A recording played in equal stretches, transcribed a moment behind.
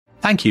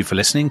Thank you for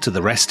listening to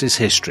The Rest is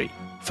History.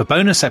 For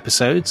bonus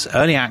episodes,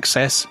 early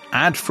access,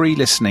 ad-free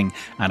listening,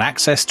 and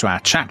access to our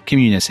chat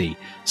community,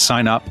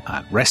 sign up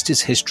at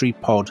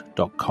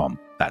restishistorypod.com.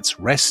 That's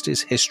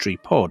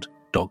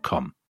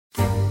restishistorypod.com.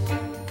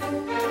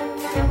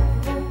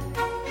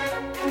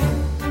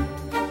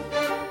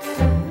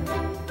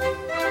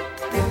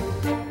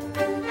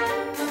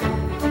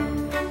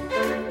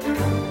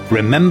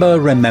 Remember,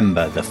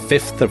 the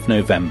 5th of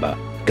November.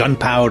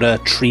 Gunpowder,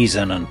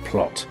 treason and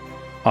plot.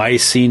 I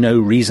see no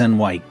reason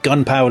why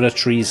gunpowder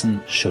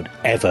treason should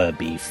ever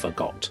be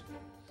forgot.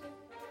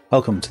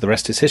 Welcome to The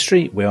Rest is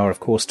History. We are, of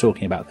course,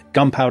 talking about the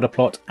Gunpowder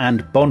Plot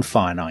and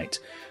Bonfire Night,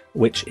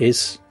 which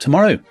is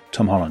tomorrow.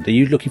 Tom Holland, are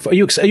you looking for? Are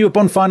you a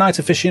Bonfire Night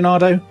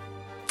aficionado?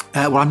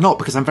 Well, I'm not,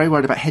 because I'm very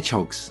worried about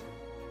hedgehogs.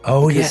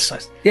 Oh, yes. I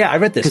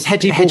read this. Because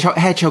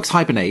hedgehogs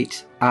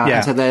hibernate,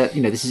 and so they're,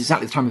 this is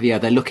exactly the time of the year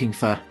they're looking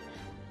for a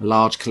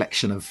large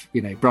collection of,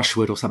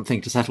 brushwood or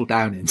something to settle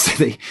down in.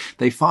 So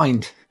they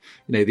find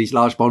these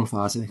large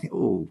bonfires and they think,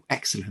 oh,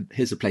 excellent,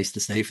 here's a place to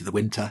stay for the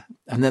winter.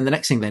 And then the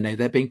next thing they know,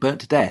 they're being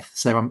burnt to death.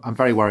 So I'm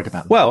very worried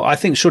about them. Well, I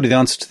think surely the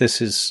answer to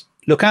this is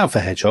look out for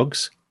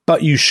hedgehogs,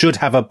 but you should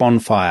have a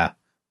bonfire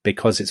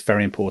because it's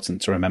very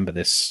important to remember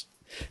this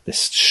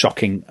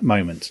shocking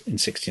moment in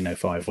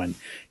 1605 when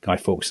Guy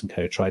Fawkes and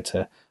co. tried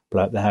to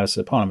blow up the Houses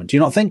of Parliament. Do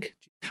you not think?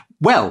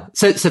 Well,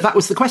 so that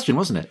was the question,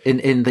 wasn't it?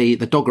 In the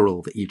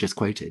doggerel that you just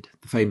quoted,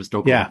 the famous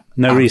doggerel. Yeah,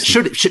 no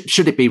reason.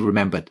 Should it be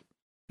remembered?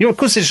 Yeah, of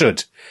course it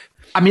should.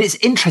 I mean, it's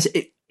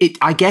interesting.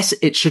 I guess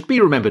it should be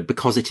remembered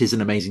because it is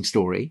an amazing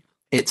story.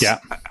 It's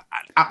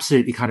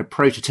absolutely kind of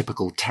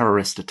prototypical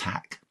terrorist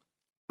attack.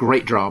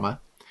 Great drama.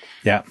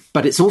 Yeah.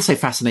 But it's also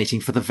fascinating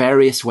for the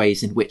various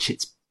ways in which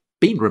it's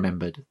been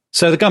remembered.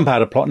 So the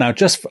Gunpowder Plot. Now,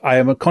 I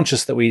am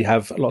conscious that we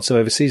have lots of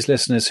overseas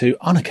listeners who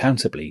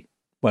unaccountably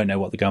won't know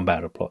what the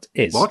Gunpowder Plot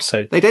is. What?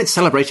 So they don't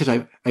celebrate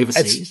it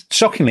overseas?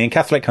 Shockingly, in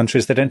Catholic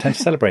countries, they don't tend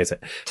to celebrate it.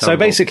 So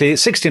basically,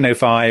 it's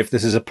 1605.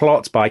 This is a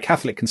plot by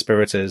Catholic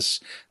conspirators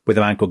with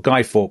a man called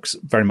Guy Fawkes,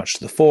 very much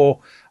to the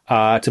fore,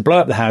 to blow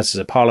up the Houses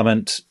of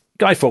Parliament.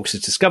 Guy Fawkes is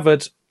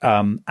discovered,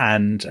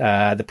 and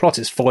the plot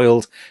is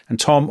foiled. And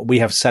Tom, we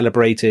have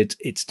celebrated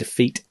its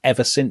defeat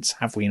ever since,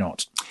 have we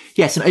not?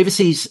 Yes, and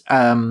overseas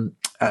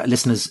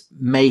listeners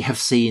may have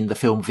seen the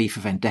film V for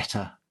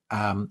Vendetta,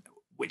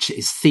 which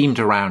is themed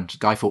around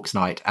Guy Fawkes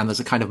Night, and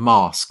there's a kind of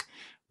mask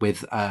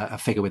with a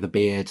figure with a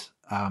beard,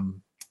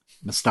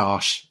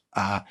 moustache,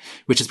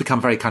 which has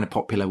become very kind of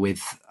popular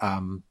with,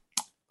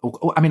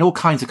 all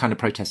kinds of kind of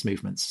protest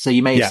movements. So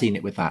you may have seen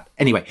it with that.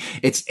 Anyway,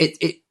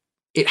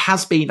 it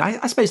has been,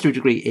 I suppose to a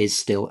degree, is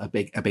still a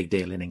big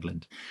deal in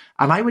England,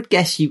 and I would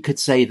guess you could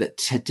say that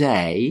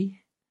today,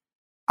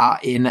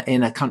 in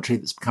a country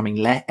that's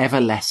becoming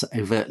ever less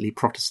overtly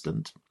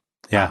Protestant,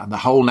 and the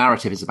whole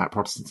narrative is about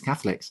Protestants and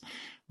Catholics,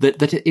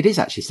 that it is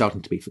actually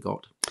starting to be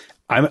forgot.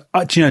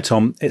 Do you know,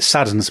 Tom, it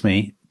saddens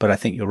me, but I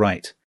think you're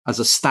right. As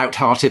a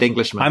stout-hearted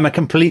Englishman. I'm a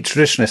complete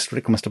traditionalist when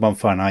it comes to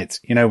Bonfire Night.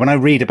 When I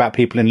read about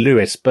people in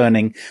Lewes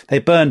they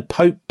burn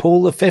Pope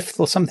Paul V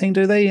or something,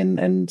 do they,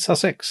 in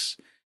Sussex?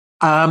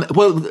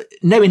 Well,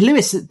 no, in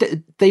Lewes,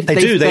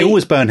 they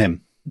always burn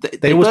him.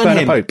 They always burn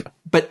a Pope.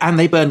 And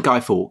they burn Guy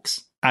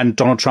Fawkes. And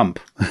Donald Trump.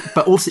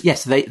 But also,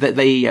 yes,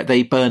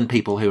 they burn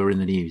people who are in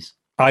the news.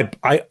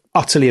 I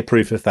utterly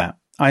approve of that.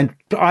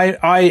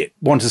 I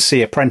want to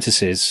see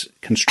apprentices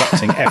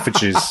constructing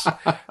effigies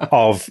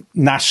of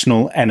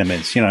national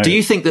enemies. Do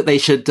you think that they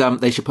should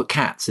put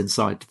cats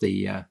inside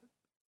the?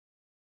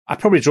 I'd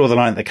probably draw the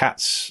line at the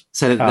cats,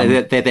 so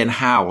that they then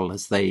howl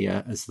as the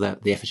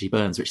effigy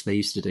burns, which they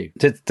used to do.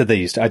 Did they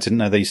used to? I didn't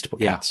know they used to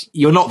put cats.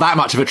 You're not that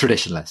much of a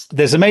traditionalist.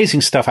 There's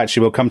amazing stuff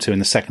actually we'll come to in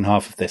the second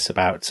half of this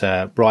about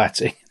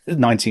rioting, the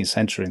 19th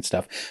century and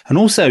stuff, and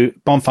also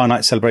bonfire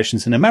night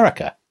celebrations in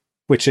America.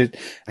 That's a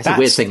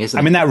weird thing, isn't it?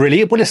 I mean, that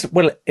really,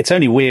 it's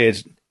only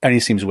weird,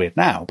 only seems weird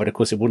now, but of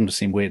course it wouldn't have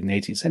seemed weird in the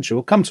 18th century.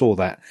 We'll come to all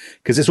that,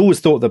 because it's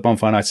always thought that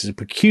bonfire night is a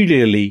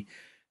peculiarly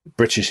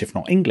British, if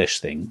not English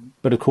thing,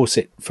 but of course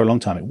for a long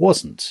time it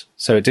wasn't.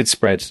 So it did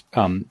spread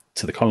to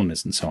the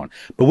colonies and so on.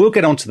 But we'll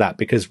get on to that,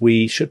 because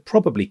we should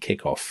probably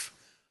kick off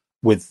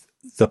with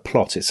the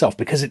plot itself,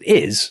 because it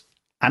is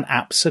an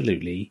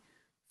absolutely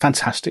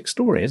fantastic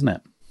story, isn't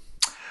it?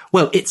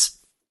 Well,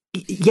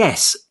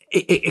 yes.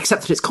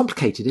 Except that it's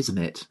complicated, isn't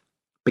it?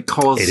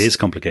 Because it is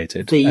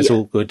complicated, as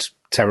all good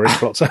terrorist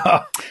plots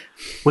are.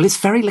 Well, it's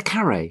very le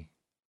carré.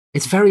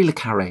 It's very le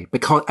carré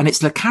and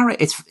it's le carré.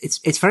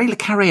 It's very le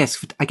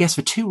carré-esque, I guess,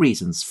 for two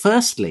reasons.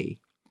 Firstly,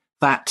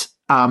 that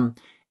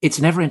it's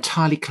never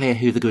entirely clear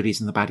who the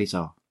goodies and the baddies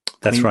are.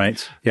 That's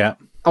right. Yeah.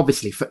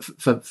 Obviously,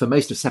 for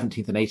most of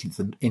 17th and 18th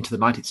and into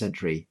the 19th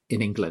century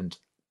in England,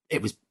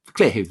 it was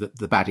clear who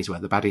the baddies were.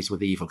 The baddies were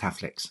the evil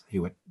Catholics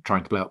who were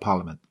trying to blow up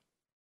Parliament.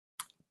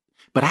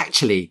 But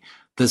actually,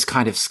 there's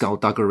kind of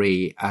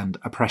skullduggery and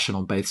oppression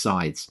on both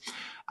sides.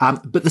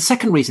 But the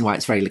second reason why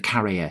it's very le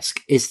carré-esque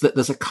is that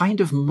there's a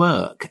kind of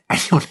murk,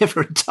 and you're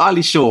never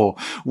entirely sure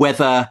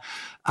whether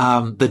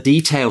the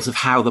details of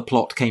how the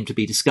plot came to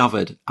be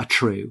discovered are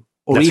true,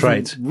 or That's even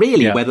right.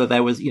 really Yeah. whether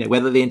there was,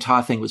 whether the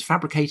entire thing was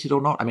fabricated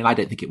or not. I mean, I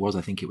don't think it was.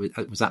 I think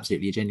it was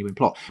absolutely a genuine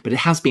plot. But it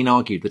has been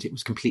argued that it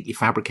was completely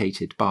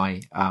fabricated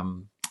by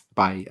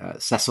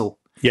Cecil,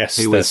 Yes,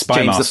 who the was spy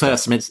James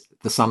master. I,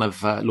 the son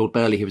of Lord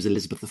Burleigh, who was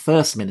Elizabeth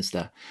I's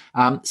minister.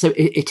 So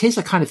it is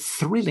a kind of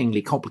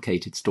thrillingly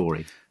complicated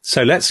story.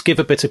 So let's give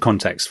a bit of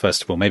context,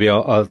 first of all. Maybe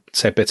I'll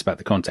say a bit about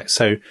the context.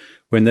 So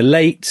we're in the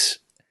late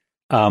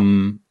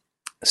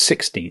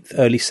 16th,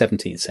 early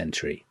 17th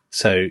century.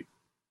 So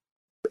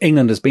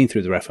England has been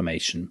through the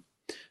Reformation.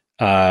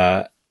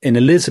 In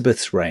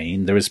Elizabeth's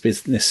reign, there has been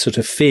this sort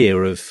of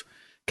fear of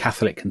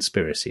Catholic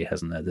conspiracy,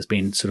 hasn't there? There's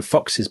been sort of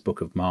Fox's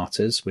Book of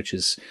Martyrs, which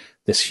is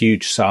this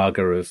huge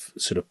saga of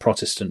sort of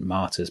Protestant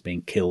martyrs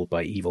being killed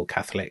by evil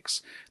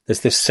Catholics. There's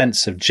this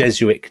sense of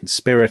Jesuit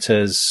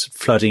conspirators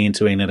flooding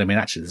into England. I mean,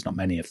 actually, there's not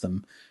many of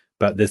them,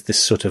 but there's this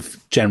sort of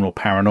general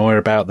paranoia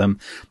about them.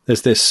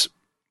 There's this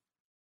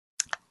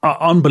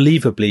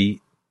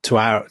unbelievably to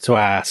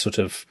our sort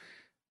of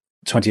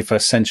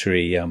 21st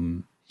century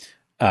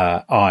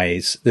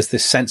eyes, there's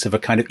this sense of a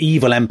kind of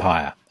evil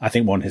empire. I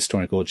think one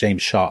historian called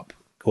James Sharp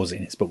calls it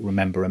in his book,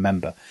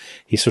 Remember.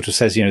 He sort of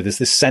says, there's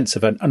this sense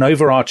of an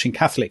overarching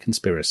Catholic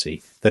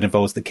conspiracy that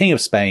involves the King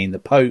of Spain, the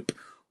Pope,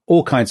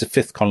 all kinds of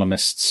fifth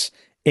columnists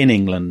in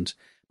England.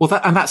 Well,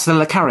 that's the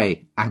Le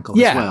Carré angle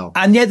as well.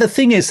 And yet the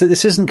thing is that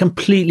this isn't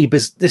completely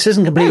mad.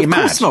 Of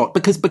course not,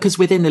 because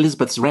within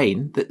Elizabeth's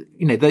reign,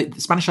 the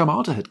Spanish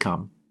Armada had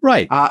come.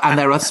 Right. And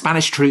there are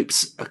Spanish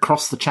troops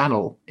across the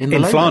Channel in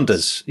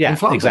Flanders. Yeah, in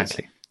Flanders.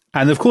 Exactly.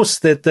 And of course,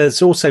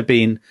 there's also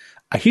been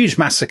a huge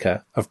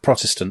massacre of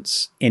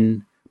Protestants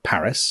in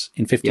Paris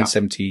in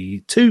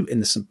 1572 in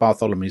the St.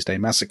 Bartholomew's Day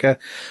massacre.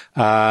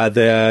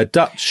 The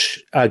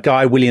Dutch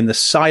guy, William the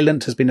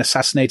Silent, has been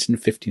assassinated in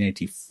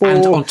 1584.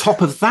 And on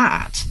top of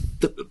that,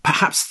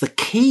 perhaps the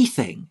key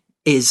thing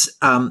is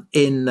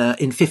in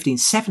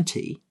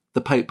 1570,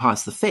 the Pope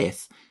Pius V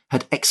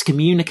had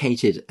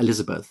excommunicated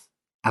Elizabeth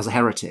as a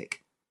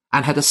heretic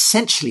and had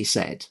essentially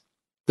said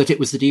that it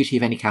was the duty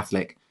of any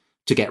Catholic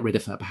to get rid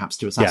of her, perhaps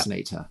to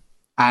assassinate her.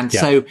 And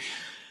so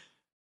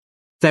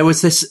there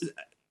was this.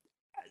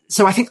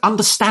 So I think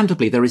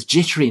understandably there is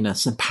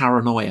jitteriness and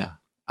paranoia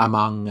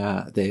among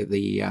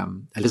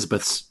the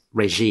Elizabeth's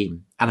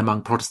regime and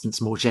among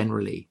Protestants more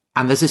generally.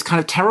 And there's this kind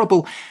of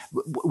terrible,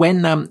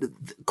 when the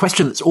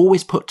question that's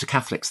always put to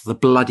Catholics, the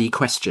bloody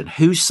question: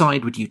 whose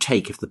side would you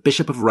take if the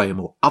Bishop of Rome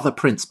or other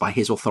prince by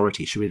his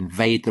authority should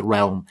invade the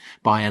realm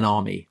by an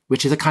army?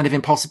 Which is a kind of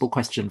impossible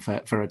question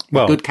for a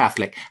good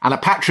Catholic and a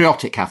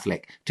patriotic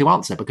Catholic to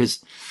answer,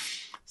 because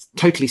it's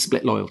totally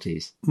split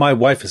loyalties. My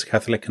wife is a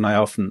Catholic, and I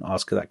often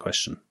ask her that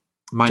question.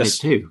 Mine is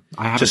too.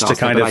 I haven't just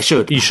asked her, but I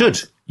should. You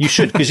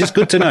should, because it's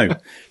good to know.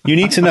 You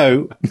need to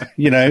know,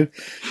 you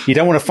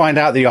don't want to find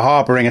out that you're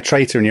harboring a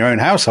traitor in your own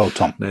household,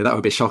 Tom. No, that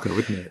would be a shocker,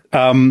 wouldn't it?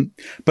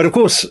 But of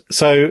course,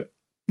 so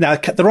now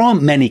there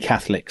aren't many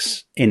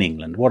Catholics in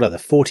England. What are there?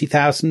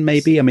 40,000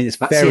 maybe? I mean, it's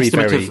That's very, the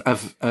estimate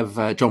very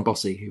of John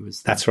Bossy, who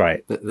was. That's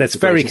right. That's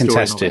very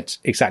contested.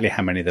 Exactly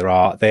how many there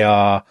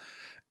are.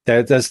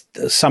 There's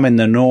some in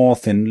the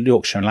north, in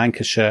Yorkshire and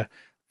Lancashire.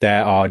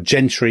 There are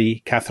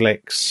gentry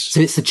Catholics.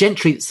 So it's the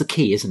gentry that's the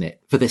key, isn't it,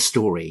 for this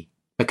story?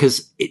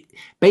 Because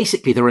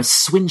basically there are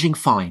swinging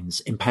fines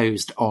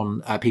imposed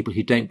on people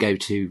who don't go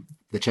to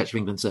the Church of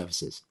England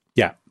services.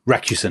 Yeah,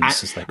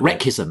 recusants, as they call it.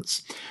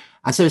 Recusants.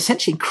 And so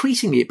essentially,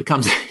 increasingly, it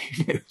becomes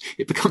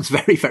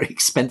very, very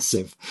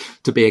expensive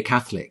to be a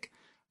Catholic.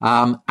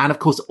 And of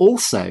course,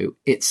 also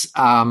it's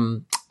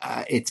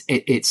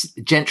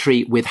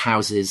gentry with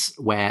houses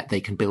where they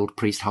can build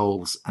priest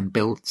holes and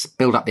build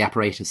up the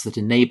apparatus that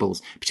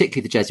enables,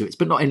 particularly the Jesuits,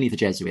 but not only the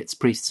Jesuits,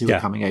 priests who are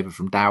coming over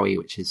from Dowie,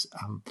 which is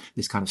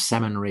this kind of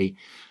seminary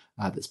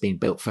that's been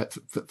built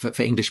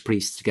for English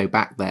priests to go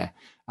back there.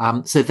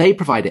 So they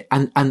provide it,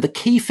 and the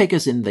key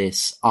figures in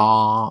this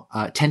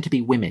tend to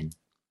be women,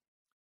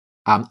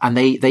 and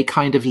they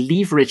kind of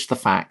leverage the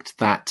fact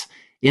that,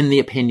 in the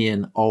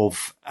opinion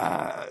of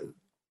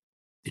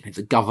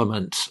the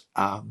government,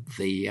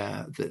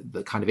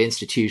 the kind of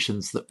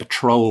institutions that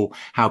patrol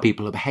how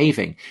people are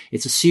behaving,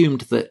 it's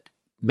assumed that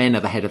men are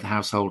the head of the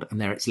household,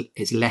 and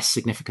it's less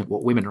significant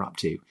what women are up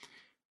to.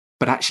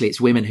 But actually, it's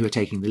women who are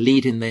taking the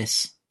lead in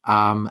this,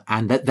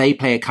 and that they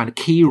play a kind of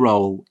key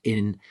role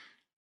in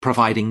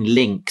providing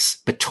links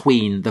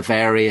between the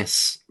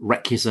various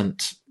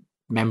recusant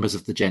members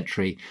of the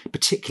gentry,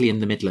 particularly in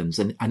the Midlands,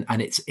 and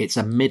it's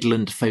a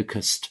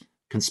Midland-focused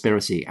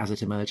conspiracy as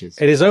it emerges.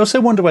 It is. I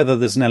also wonder whether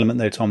there's an element,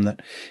 though, Tom,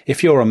 that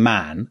if you're a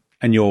man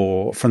and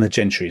you're from the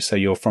gentry, so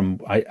you're from,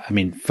 I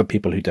mean, for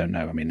people who don't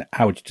know, I mean,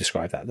 how would you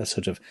describe that? The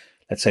sort of,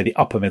 let's say, the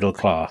upper middle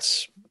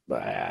class,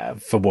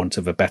 for want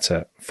of a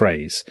better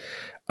phrase,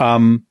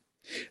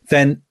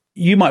 then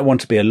you might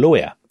want to be a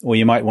lawyer, or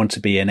you might want to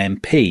be an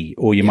MP,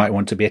 or you might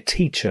want to be a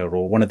teacher,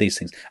 or one of these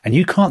things. And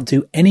you can't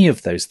do any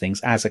of those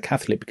things as a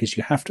Catholic because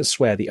you have to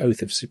swear the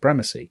oath of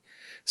supremacy.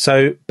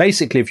 So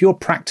basically, if you're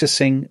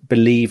practicing,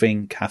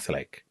 believing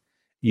Catholic,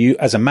 you,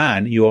 as a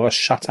man, you are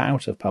shut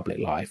out of public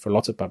life, or a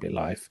lot of public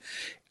life.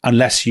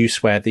 unless you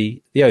swear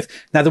the oath.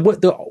 Now,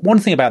 the one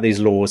thing about these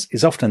laws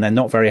is often they're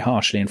not very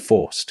harshly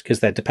enforced because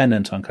they're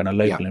dependent on kind of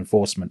local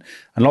enforcement,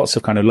 and lots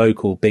of kind of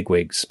local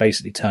bigwigs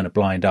basically turn a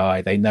blind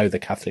eye. They know the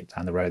Catholic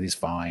down the road is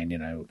fine,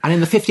 And in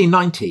the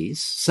 1590s,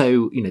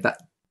 so,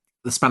 that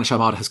the Spanish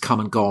Armada has come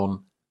and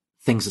gone,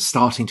 things are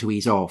starting to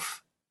ease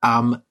off.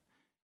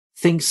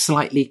 Things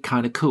slightly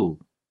kind of cool.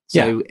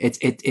 So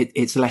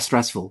it's less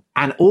stressful.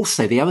 And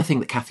also the other thing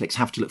that Catholics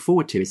have to look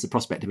forward to is the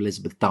prospect of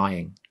Elizabeth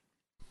dying.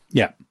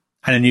 Yeah.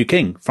 And a new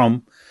king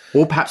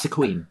or perhaps a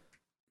queen.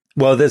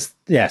 Well, there's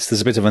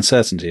a bit of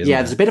uncertainty, isn't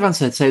there? There's a bit of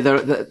uncertainty.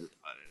 So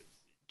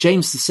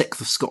James VI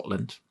of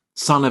Scotland,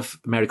 son of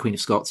Mary Queen of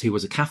Scots, who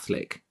was a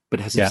Catholic,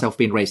 but has himself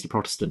been raised a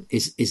Protestant,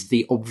 is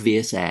the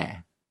obvious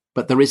heir.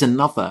 But there is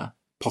another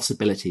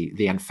possibility,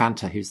 the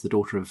Infanta, who's the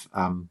daughter of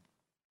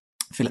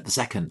Philip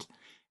II,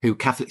 who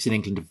Catholics in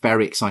England are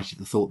very excited at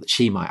the thought that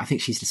she might. I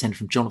think she's descended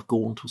from John of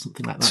Gaunt or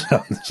something like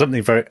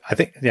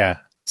that.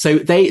 So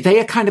they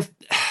are kind of,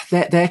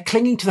 they're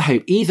clinging to the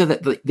hope either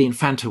that the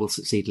Infanta will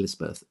succeed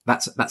Elizabeth.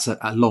 That's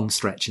a long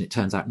stretch and it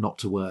turns out not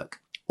to work.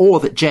 Or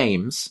that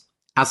James,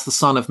 as the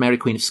son of Mary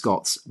Queen of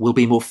Scots, will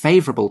be more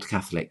favourable to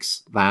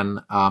Catholics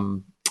than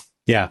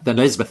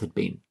Elizabeth had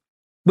been.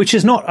 Which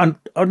is not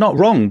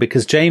wrong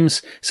because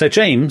James,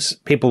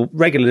 people,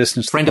 regular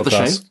listeners to friend the podcast,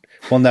 of the show.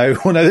 will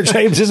know that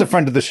James is a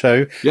friend of the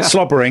show,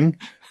 slobbering,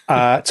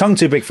 tongue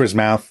too big for his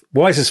mouth,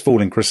 wisest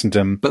fool in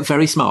Christendom. But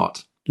very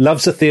smart.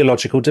 Loves a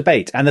theological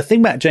debate. And the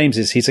thing about James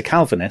is he's a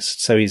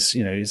Calvinist, so he's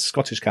a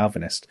Scottish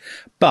Calvinist,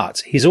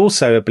 but he's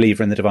also a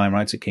believer in the divine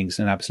rights of kings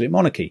and absolute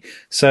monarchy.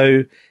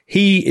 So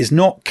he is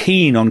not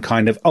keen on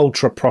kind of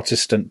ultra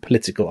Protestant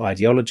political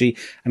ideology.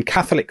 And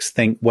Catholics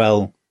think,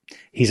 well,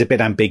 he's a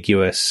bit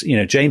ambiguous.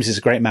 James is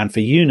a great man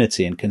for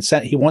unity and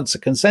consent. He wants a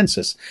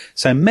consensus.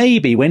 So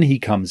maybe when he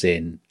comes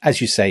in,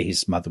 as you say,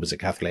 his mother was a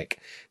Catholic.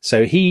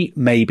 So he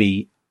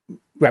maybe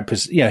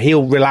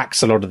he'll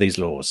relax a lot of these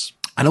laws.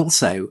 And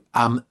also,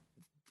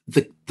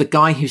 the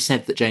guy who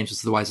said that James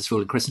was the wisest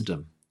fool in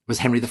Christendom was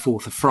Henry IV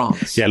of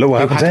France. Yeah, look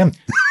what happened to him.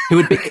 Who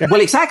would be,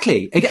 well,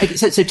 exactly.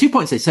 So 2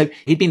 points there. So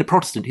he'd been a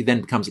Protestant who then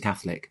becomes a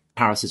Catholic.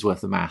 Paris is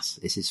worth the mass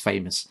is his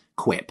famous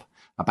quip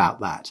about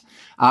that.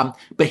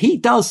 But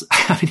he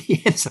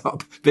ends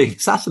up being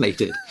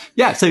assassinated.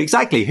 Yeah, so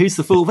exactly. Who's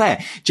the fool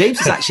there? James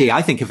is actually,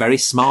 I think, a very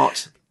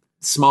smart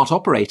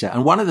operator.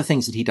 And one of the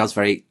things that he does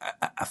very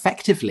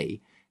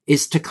effectively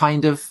is to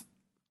kind of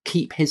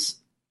keep his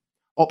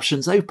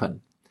options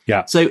open.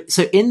 Yeah. So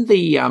in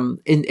the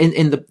in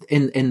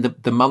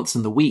the months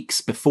and the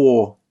weeks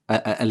before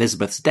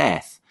Elizabeth's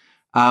death,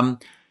 a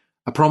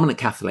prominent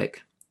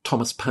Catholic,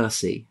 Thomas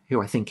Percy,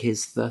 who I think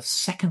is the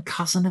second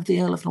cousin of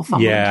the Earl of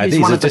Northumberland. Yeah,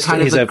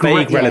 he's a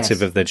vague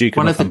relative of the Duke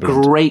of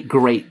Northumberland. One of the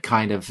great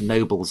kind of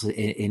nobles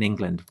in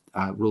England,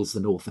 rules the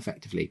north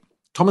effectively.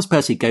 Thomas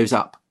Percy goes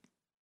up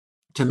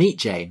to meet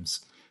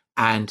James,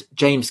 and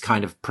James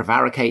kind of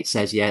prevaricates,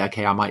 says, "Yeah,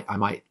 okay, I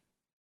might,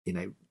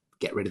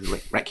 get rid of the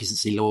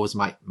recusancy laws,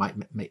 might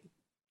make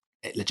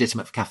it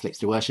legitimate for Catholics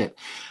to worship."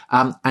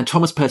 And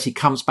Thomas Percy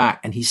comes back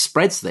and he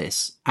spreads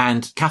this,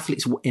 and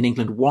Catholics in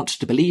England want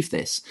to believe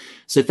this.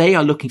 So they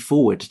are looking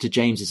forward to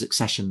James's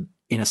accession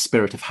in a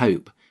spirit of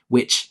hope,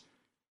 which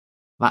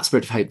that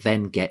spirit of hope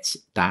then gets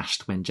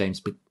dashed when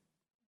James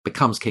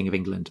becomes King of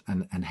England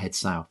and heads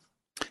south.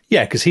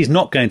 Yeah, because he's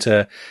not going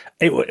to,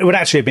 it would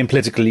actually have been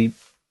politically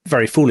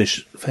very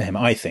foolish for him,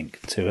 I think,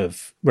 to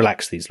have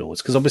relaxed these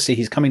laws, because obviously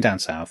he's coming down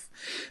south.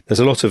 There's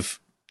a lot of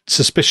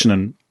suspicion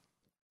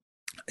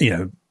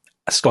and,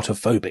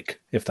 Scotophobic,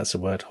 if that's a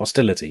word,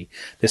 hostility.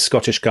 This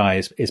Scottish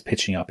guy is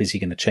pitching up. Is he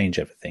going to change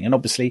everything? And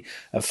obviously,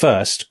 at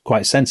first,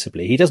 quite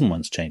sensibly, he doesn't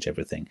want to change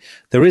everything.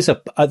 There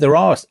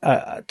are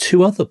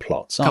two other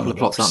plots. A couple of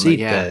plots, aren't there?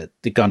 Yeah.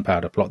 The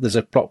Gunpowder Plot. There's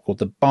a plot called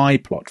the Buy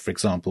Plot, for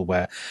example,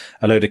 where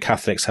a load of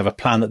Catholics have a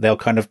plan that they'll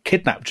kind of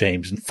kidnap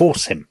James and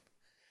force him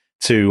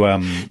to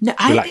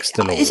relax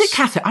the laws. Is it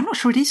Catholic? I'm not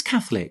sure it is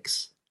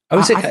Catholics. Oh,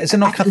 is it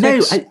not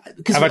Catholics? No,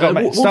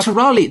 because Walter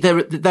Raleigh,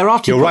 there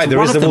are two. You're right,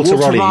 there is the Walter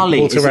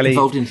Raleigh. Walter Raleigh is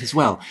involved in it as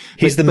well.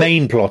 He's the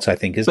main plot, I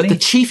think, isn't he? But the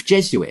chief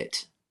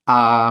Jesuit,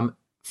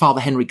 Father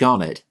Henry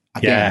Garnett,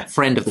 again,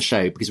 friend of the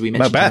show, because we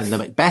mentioned him in the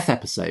Macbeth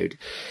episode,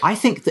 I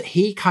think that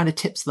he kind of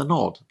tips the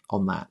nod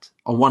on that,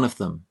 on one of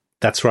them.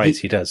 That's right,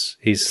 he does.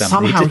 He's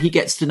somehow he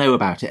gets to know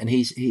about it, and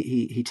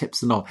he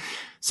tips the nod.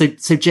 So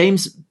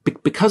James,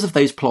 because of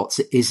those plots,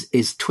 is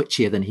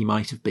twitchier than he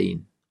might have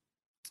been.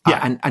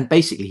 Yeah, and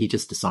basically he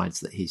just decides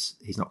that he's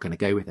not going to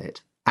go with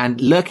it. And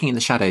lurking in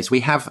the shadows,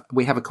 we have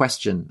a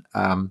question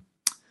from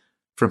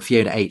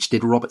Fiona H.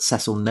 Did Robert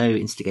Cecil know,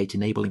 instigate,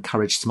 enable,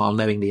 encourage, smile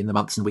knowingly in the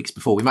months and weeks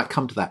before? We might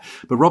come to that.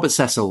 But Robert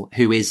Cecil,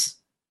 who is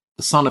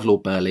the son of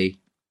Lord Burleigh,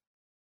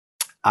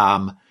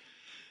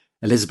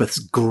 Elizabeth's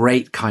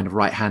great kind of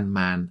right-hand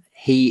man,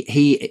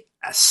 he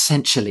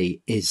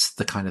essentially is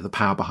the kind of the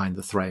power behind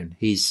the throne.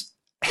 He's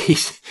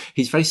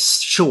very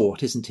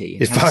short, isn't he?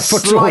 He's 5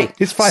 foot tall.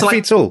 He's 5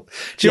 feet tall.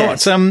 Do you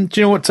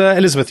know what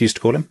Elizabeth used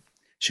to call him?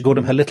 She called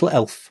him her little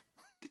elf.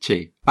 Did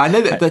she? I know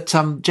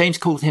that James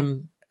called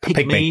him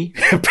Pygmy.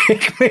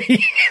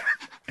 Pygmy.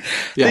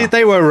 Yeah.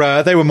 They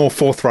were more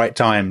forthright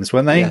times,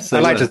 weren't they? Yes, I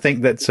like were. to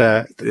think that.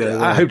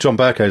 I hope John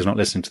Burko's not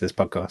listening to this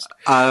podcast.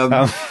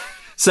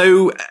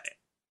 So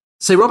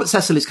Robert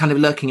Cecil is kind of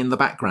lurking in the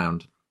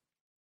background.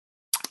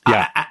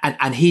 Yeah,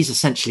 and he's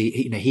essentially,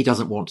 he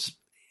doesn't want.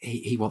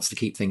 He wants to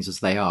keep things as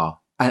they are,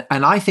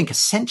 and I think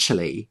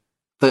essentially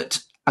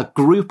that a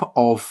group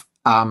of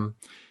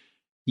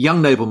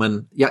young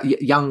noblemen,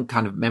 young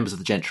kind of members of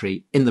the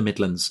gentry in the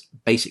Midlands,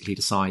 basically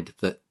decide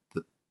that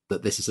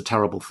this is a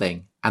terrible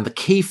thing, and the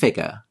key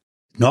figure,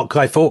 not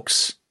Guy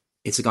Fawkes.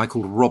 It's a guy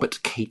called Robert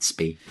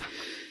Catesby.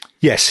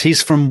 Yes,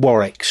 he's from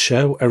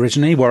Warwickshire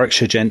originally,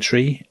 Warwickshire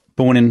gentry,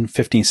 born in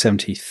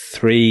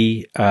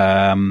 1573.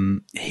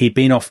 He'd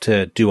been off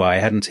to Douai,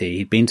 hadn't he?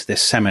 He'd been to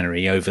this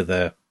seminary over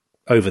the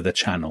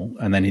channel,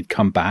 and then he'd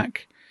come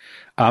back.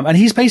 And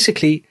he's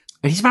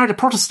married a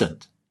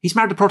Protestant. He's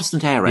married a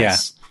Protestant heiress. Yeah.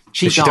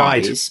 She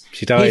dies.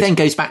 She died. He then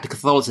goes back to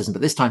Catholicism,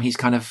 but this time he's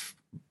kind of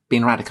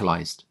been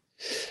radicalized.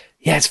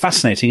 Yeah, it's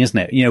fascinating, isn't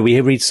it?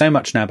 We read so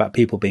much now about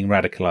people being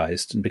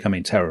radicalized and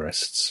becoming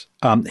terrorists.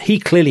 He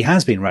clearly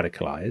has been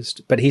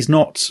radicalized, but he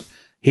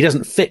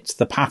doesn't fit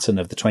the pattern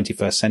of the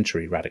 21st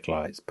century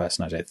radicalized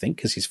person, I don't think,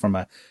 because he's from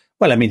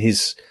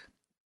his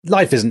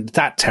life isn't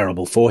that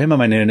terrible for him.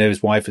 I know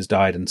his wife has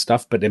died and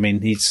stuff, but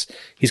he's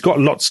got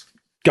lots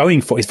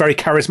going for. He's very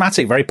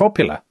charismatic, very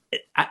popular.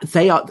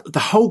 They are, the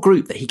whole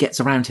group that he gets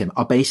around him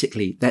are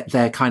basically,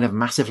 they're kind of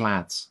massive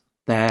lads.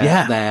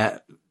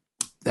 They're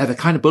the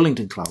kind of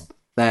Bullingdon Club.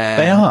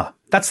 They are.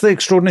 That's the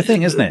extraordinary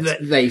thing, isn't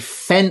it? They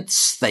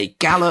fence, they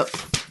gallop,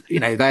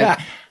 and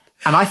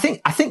I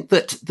think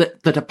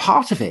that a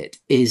part of it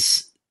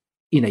is,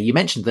 you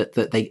mentioned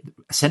that they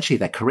essentially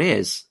their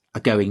careers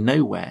are going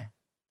nowhere.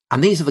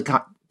 And these are the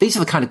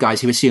kind of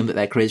guys who assume that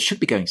their careers should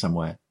be going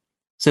somewhere.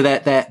 So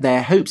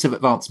their hopes of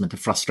advancement are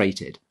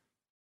frustrated.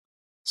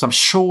 So I'm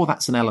sure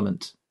that's an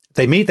element.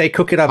 They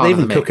cook it up. They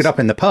even cook it up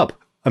in the pub.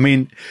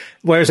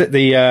 Where is it?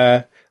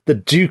 The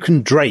Duke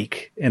and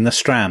Drake in the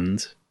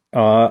Strand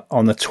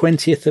on the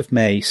 20th of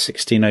May,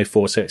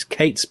 1604. So it's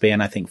Catesby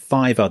and I think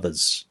 5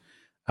 others.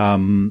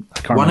 One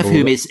of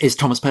whom is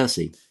Thomas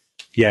Percy.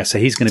 Yeah, so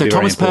he's going to be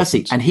Thomas very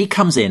Percy, and he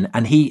comes in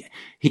and he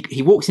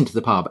walks into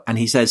the pub and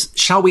he says,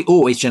 "Shall we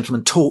always,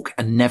 gentlemen, talk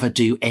and never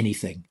do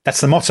anything?"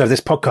 That's the motto of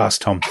this podcast,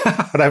 Tom.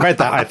 When I read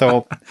that, I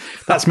thought,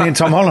 that's me and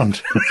Tom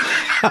Holland.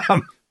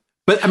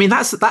 But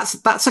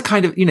that's a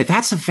kind of,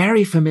 that's a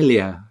very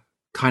familiar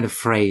kind of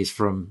phrase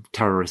from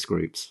terrorist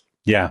groups.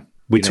 Yeah.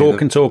 We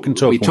talk and talk and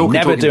talk. We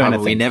never do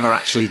anything. We never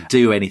actually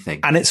do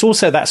anything. And it's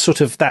also that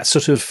sort of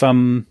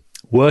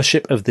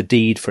worship of the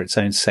deed for its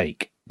own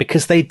sake,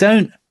 because they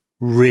don't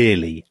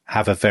really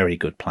have a very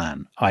good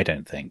plan, I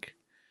don't think.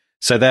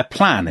 So their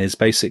plan is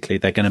basically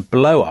they're going to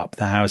blow up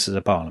the Houses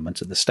of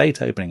Parliament at the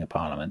state opening of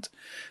Parliament.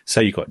 So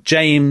you've got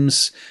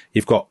James,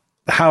 you've got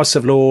the House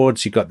of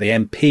Lords, you've got the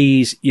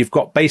MPs, you've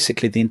got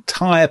basically the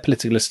entire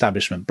political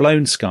establishment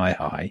blown sky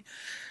high.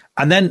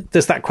 And then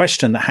there's that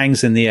question that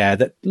hangs in the air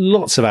that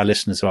lots of our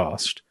listeners have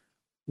asked.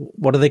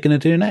 What are they going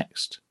to do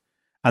next?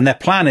 And their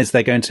plan is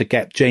they're going to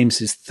get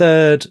James's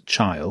third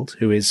child,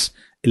 who is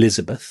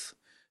Elizabeth,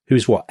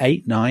 who's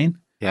 8, 9?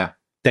 Yeah.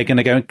 They're going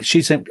to go,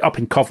 she's up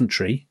in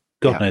Coventry.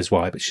 God knows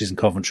why, but she's in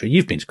Coventry.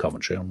 You've been to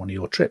Coventry on one of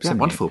your trips,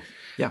 haven't wonderful.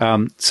 you?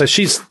 Yeah. So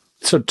she's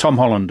sort of Tom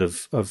Holland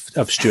of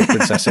Stuart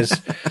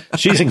Princesses.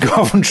 She's in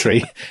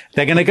Coventry.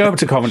 They're going to go up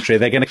to Coventry.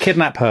 They're going to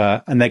kidnap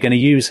her and they're going to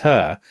use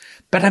her.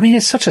 But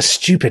it's such a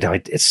stupid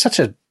idea. It's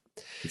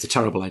a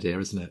terrible idea,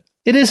 isn't it?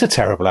 It is a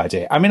terrible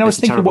idea. I was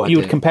thinking what you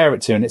would compare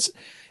it to, and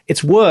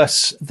it's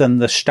worse than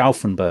the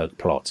Stauffenberg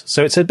plot.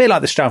 So it's a bit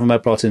like the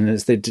Stauffenberg plot, and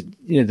it's the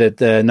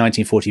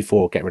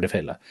 1944 get rid of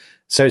Hitler.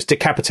 So it's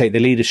decapitate the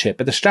leadership.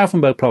 But the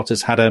Stauffenberg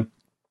plotters had a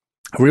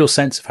real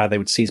sense of how they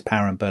would seize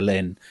power in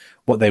Berlin,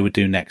 what they would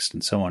do next,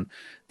 and so on.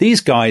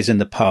 These guys in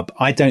the pub,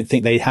 I don't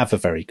think they have a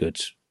very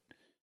good.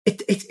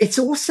 It's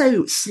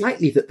also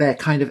slightly that they're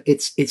kind of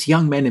it's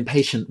young men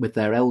impatient with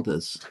their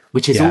elders,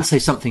 which is also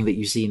something that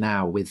you see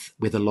now with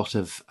a lot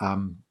of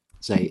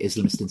say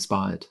Islamist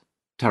inspired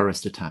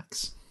terrorist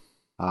attacks.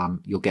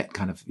 You'll get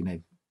kind of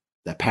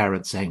their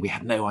parents saying we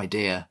had no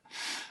idea,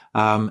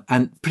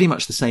 and pretty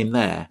much the same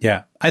there.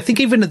 Yeah, I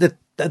think even at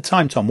the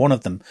time, Tom, one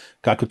of them,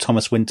 a guy called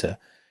Thomas Winter,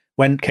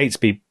 when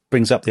Catesby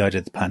brings up the idea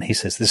of the plan, he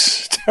says this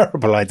is a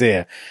terrible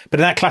idea, but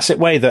in that classic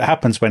way that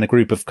happens when a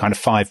group of kind of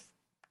 5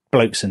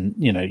 blokes and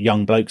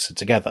young blokes are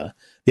together,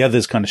 the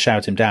others kind of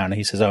shout him down and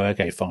he says, oh,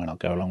 okay, fine, I'll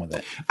go along with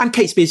it. And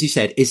Catesby, as you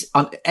said, is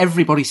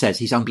everybody says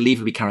he's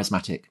unbelievably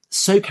charismatic,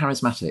 so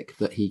charismatic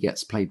that he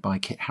gets played by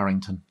Kit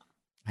Harington,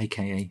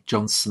 aka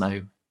Jon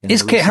Snow.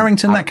 Is Kit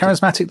Harington that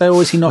charismatic though,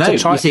 or is he not a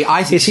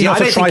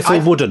trifle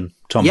wooden,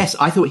 Tom? Yes,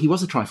 I thought he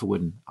was a trifle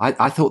wooden.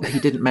 I thought that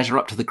he didn't measure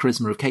up to the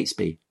charisma of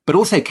Catesby. But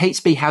also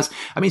Catesby has,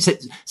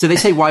 so they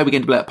say, why are we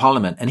going to blow up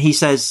Parliament? And he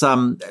says,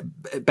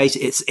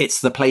 basically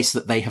it's the place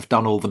that they have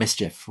done all the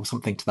mischief, or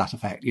something to that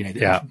effect.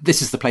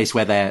 This is the place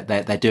where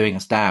they're doing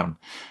us down.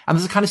 And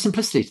there's a kind of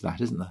simplicity to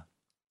that, isn't there?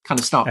 Kind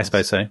of startness. I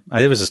suppose so.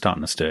 There was a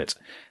startness to it.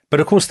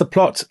 But of course the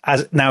plot,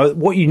 now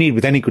what you need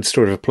with any good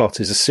story of a plot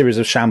is a series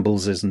of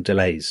shambles and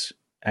delays.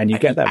 And you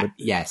get that with...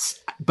 Yes.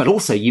 But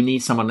also you need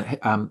someone,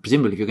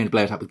 presumably if you're going to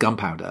blow it up with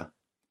gunpowder,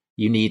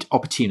 you need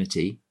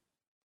opportunity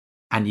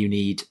and you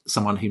need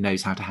someone who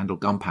knows how to handle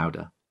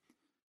gunpowder.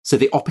 So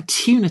the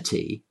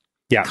opportunity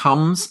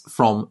comes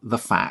from the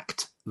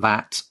fact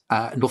that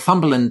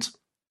Northumberland,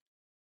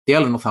 the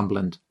Earl of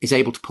Northumberland, is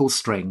able to pull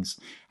strings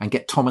and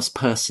get Thomas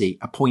Percy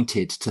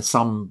appointed to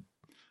some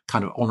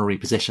kind of honorary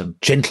position.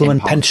 Gentleman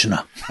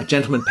pensioner. A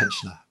gentleman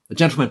pensioner. A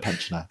gentleman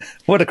pensioner.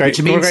 What a great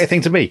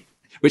thing to be.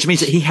 Which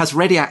means that he has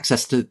ready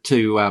access to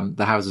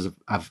the Houses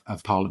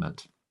of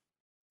Parliament.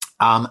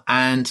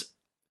 And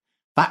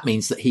that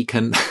means that he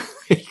can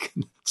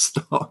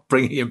start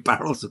bringing in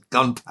barrels of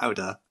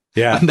gunpowder.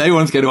 Yeah. And no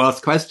one's going to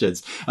ask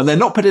questions. And they're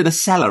not put in a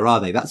cellar,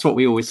 are they? That's what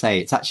we always say.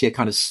 It's actually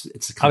I was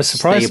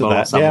surprised at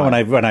that. Somewhere.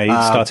 Yeah, when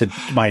I started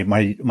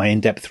my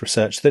in-depth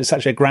research, that it's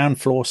actually a ground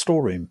floor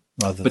storeroom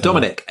rather But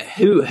Dominic,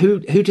 who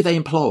do they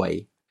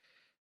employ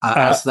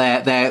as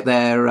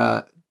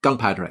their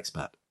gunpowder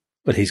expert?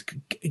 But he's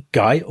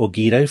Guy or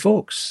Guido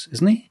Fawkes,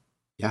 isn't he?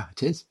 Yeah,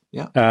 it is.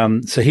 Yeah.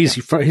 So he's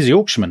a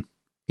Yorkshireman.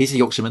 He's a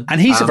Yorkshireman. And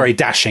he's a very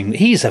dashing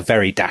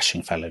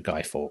fellow,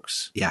 Guy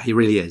Fawkes. Yeah, he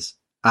really is.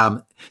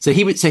 He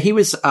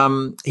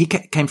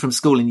came from a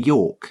school in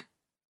York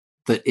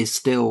that is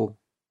still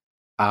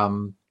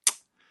going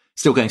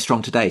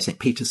strong today, St.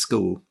 Peter's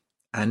School.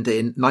 And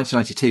in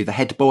 1992, the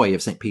head boy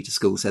of St. Peter's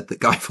School said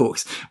that Guy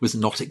Fawkes was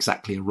not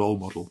exactly a role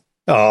model.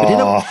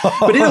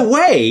 But in a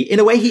way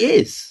he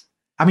is.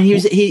 I mean,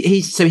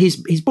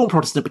 he's born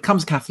Protestant,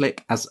 becomes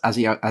Catholic as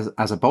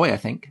a boy, I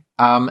think,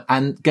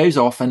 and goes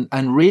off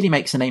and really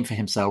makes a name for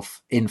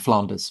himself in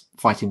Flanders,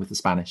 fighting with the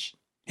Spanish.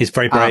 He's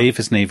very brave,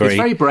 isn't he? He's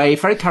very brave,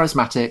 very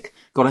charismatic,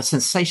 got a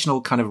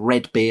sensational kind of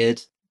red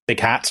beard. Big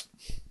hat,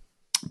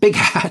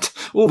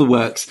 all the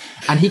works.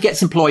 And he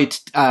gets employed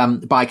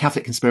by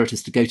Catholic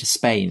conspirators to go to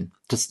Spain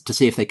to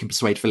see if they can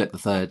persuade Philip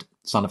III,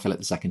 son of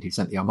Philip II, who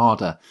sent the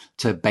Armada,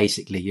 to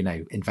basically,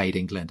 invade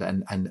England.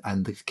 And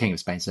the King of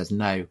Spain says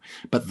no.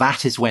 But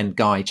that is when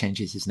Guy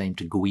changes his name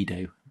to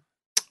Guido.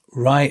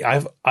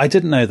 Right. I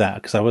didn't know that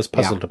because I was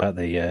puzzled about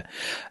the,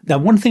 now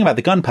one thing about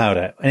the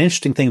gunpowder, an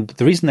interesting thing,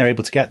 the reason they're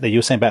able to get you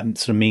were saying about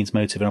sort of means,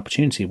 motive and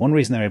opportunity. One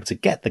reason they're able to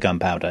get the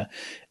gunpowder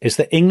is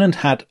that England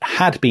had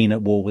been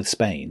at war with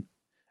Spain.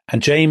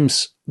 And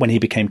James, when he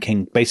became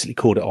king, basically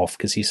called it off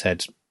because he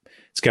said,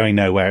 it's going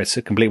nowhere. It's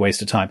a complete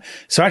waste of time.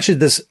 So actually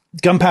there's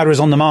gunpowder is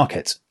on the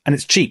market and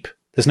it's cheap.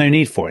 There's no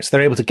need for it. So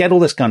they're able to get all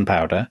this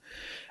gunpowder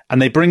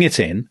and they bring it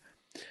in,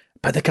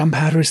 but the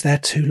gunpowder is there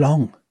too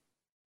long.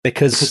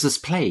 Because there's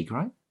plague,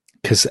 right?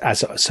 Because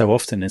as so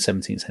often in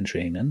 17th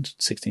century England,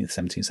 16th,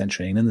 17th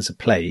century England, there's a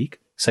plague.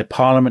 So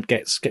Parliament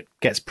gets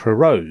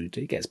prorogued.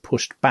 It gets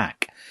pushed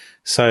back.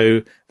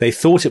 So they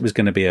thought it was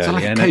going to be earlier. So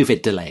like a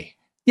COVID delay.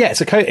 Yeah,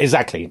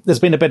 exactly. There's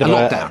been a bit of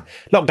a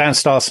lockdown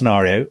style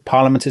scenario.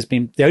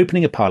 The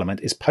opening of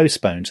Parliament is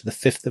postponed to the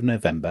 5th of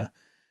November,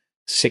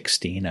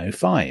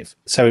 1605.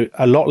 So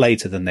a lot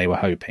later than they were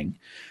hoping.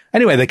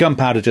 Anyway, the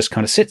gunpowder just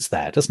kind of sits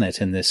there, doesn't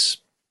it, in this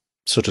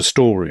sort of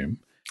storeroom.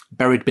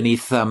 Buried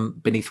beneath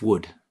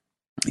wood.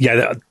 Yeah,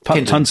 there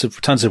are tons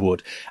of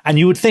wood. And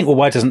you would think, well,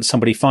 why doesn't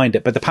somebody find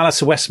it? But the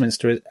Palace of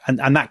Westminster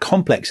and that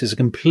complex is a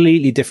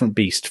completely different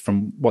beast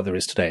from what there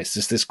is today. It's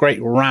just this great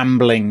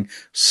rambling,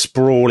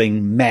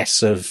 sprawling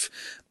mess of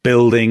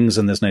buildings,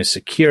 and there's no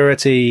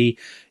security.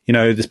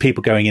 There's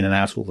people going in and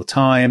out all the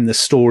time. The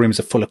storerooms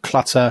are full of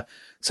clutter.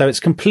 So it's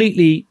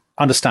completely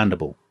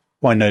understandable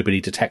why nobody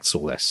detects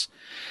all this.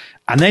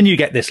 And then you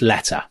get this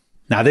letter.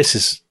 Now, this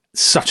is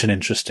such an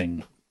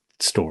interesting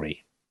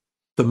story.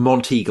 The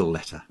Monteagle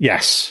letter.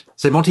 Yes.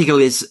 So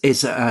Monteagle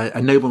is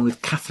a nobleman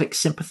with Catholic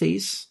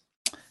sympathies.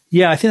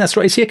 Yeah, I think that's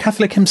right. Is he a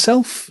Catholic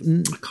himself?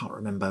 I can't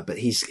remember, but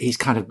he's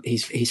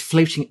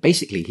floating.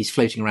 Basically, he's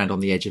floating around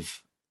on the edge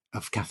of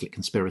Catholic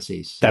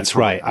conspiracies. That's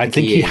right. I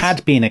think he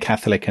had been a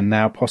Catholic and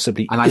now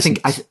possibly. And I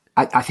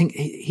think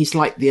he's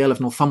like the Earl of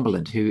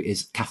Northumberland, who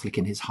is Catholic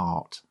in his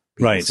heart.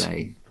 Right.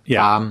 Say.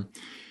 Yeah.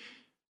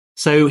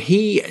 So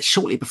he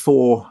shortly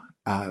before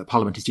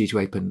Parliament is due to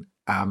open.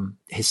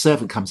 His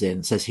servant comes in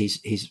and says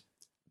he's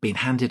been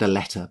handed a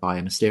letter by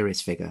a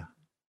mysterious figure,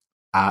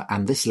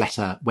 and this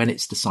letter, when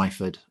it's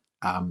deciphered,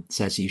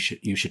 says you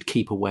should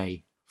keep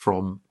away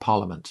from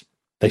Parliament.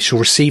 They shall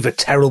receive a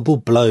terrible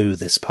blow,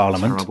 this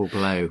Parliament. Terrible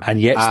blow, and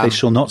yet they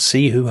shall not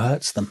see who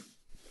hurts them.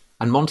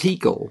 And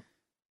Monteagle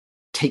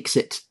takes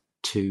it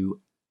to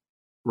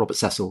Robert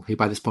Cecil, who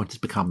by this point has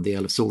become the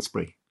Earl of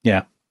Salisbury.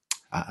 Yeah,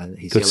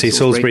 he's good to see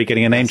Salisbury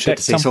getting a name check.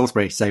 Good to see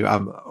Salisbury, so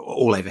I'm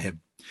all over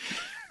him.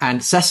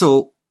 And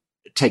Cecil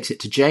takes it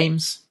to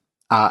James,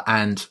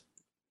 and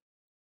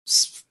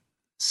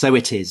so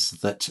it is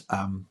that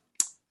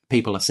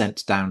people are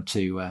sent down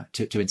to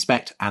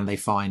inspect, and they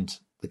find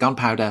the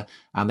gunpowder,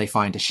 and they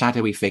find a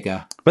shadowy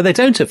figure. But they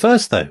don't at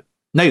first, though.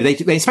 No, they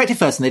inspect it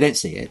first, and they don't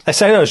see it. They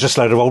say, "Oh, it's just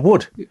a load of old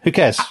wood. Who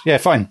cares? Yeah,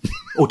 fine."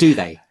 Or do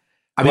they?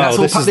 I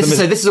mean,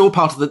 this is all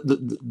part of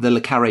the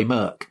Le Carré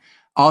murk.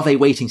 Are they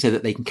waiting so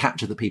that they can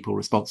capture the people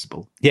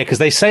responsible? Yeah, because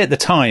they say at the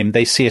time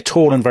they see a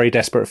tall and very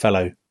desperate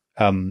fellow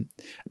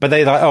But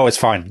they're like, oh, it's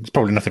fine. There's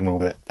probably nothing wrong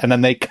with it. And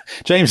then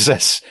James,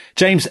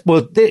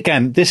 well,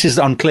 again, this is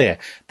unclear.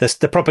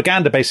 The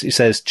propaganda basically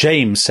says,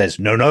 James says,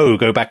 no,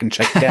 go back and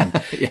check again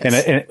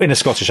yes. in a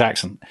Scottish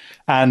accent.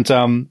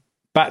 And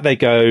back they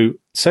go.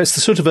 So it's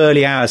the sort of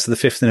early hours of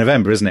the 5th of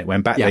November, isn't it?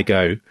 When back they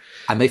go.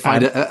 And they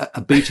find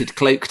a booted,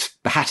 cloaked,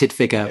 hatted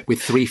figure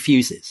with 3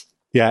 fuses.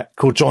 Yeah,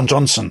 called John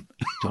Johnson.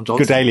 John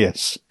Johnson. Good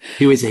alias.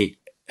 Who is he?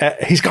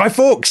 He's Guy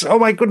Fawkes. Oh,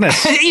 my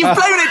goodness. You've blown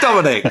it,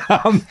 Dominic.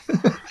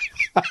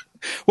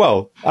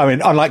 Well, I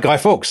mean, unlike Guy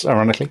Fawkes,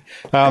 ironically.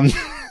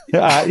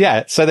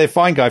 So they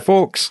find Guy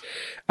Fawkes.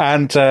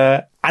 And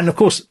of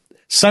course,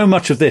 so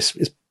much of this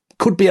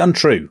could be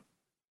untrue,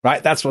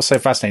 right? That's what's so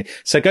fascinating.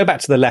 So go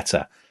back to the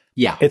letter.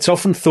 Yeah. It's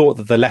often thought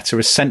that the letter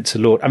is sent to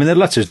Lord... I mean, the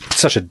letter is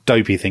such a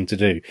dopey thing to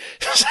do.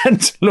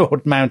 Sent to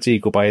Lord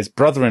Mounteagle by his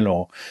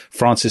brother-in-law,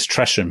 Francis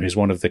Tresham, who's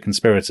one of the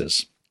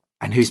conspirators.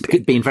 And who's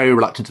been very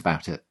reluctant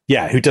about it.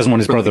 Yeah, who doesn't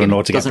want his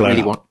brother-in-law to get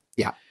blown up.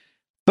 Yeah.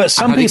 But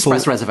some people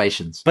express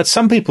reservations. But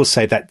some people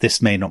say that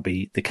this may not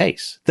be the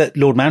case. That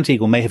Lord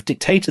Mounteagle may have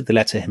dictated the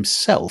letter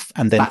himself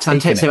and then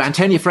taken it. So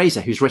Antonia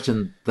Fraser, who's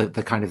written the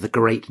kind of the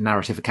great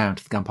narrative account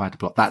of the Gunpowder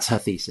Plot, that's her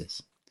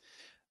thesis.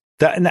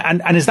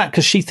 And is that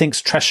because she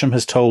thinks Tresham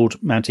has told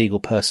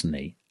Mounteagle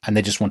personally, and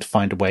they just want to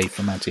find a way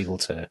for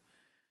Mounteagle to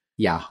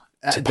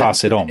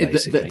pass it on,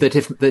 basically? That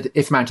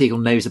if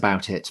Mounteagle knows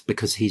about it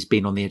because he's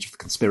been on the edge of the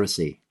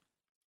conspiracy,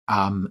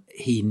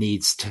 he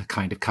needs to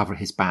kind of cover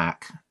his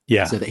back.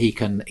 Yeah. So that he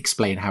can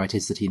explain how it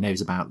is that he knows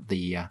about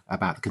the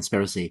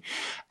conspiracy.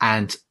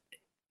 And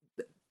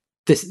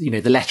this,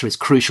 the letter is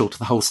crucial to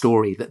the whole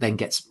story that then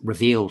gets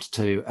revealed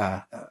to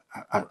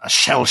a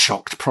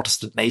shell-shocked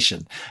Protestant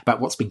nation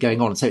about what's been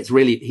going on. So it's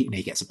really,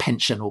 he gets a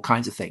pension, all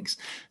kinds of things.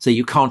 So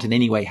you can't in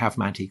any way have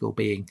Mounteagle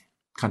being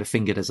kind of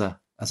fingered as a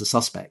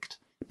suspect.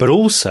 But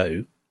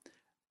also,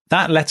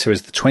 that letter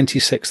is the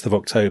 26th of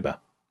October.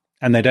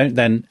 And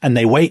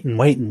they wait and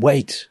wait and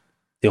wait,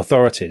 the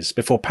authorities,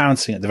 before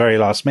pouncing at the very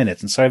last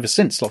minute. And so ever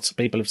since, lots of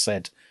people have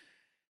said,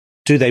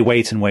 do they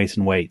wait and wait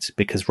and wait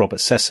because Robert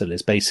Cecil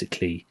is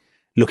basically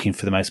looking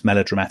for the most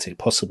melodramatic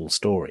possible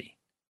story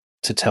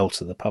to tell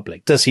to the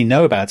public? Does he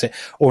know about it?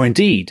 Or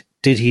indeed,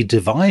 did he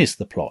devise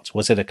the plot?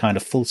 Was it a kind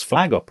of false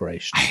flag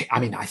operation?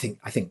 I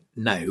think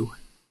no,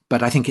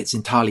 but I think it's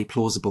entirely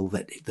plausible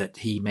that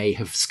he may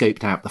have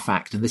scoped out the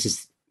fact. And this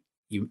is,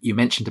 you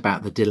mentioned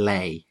about the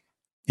delay.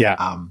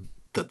 Yeah.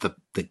 That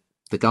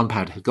the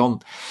gunpowder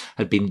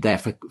had been there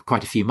for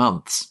quite a few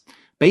months.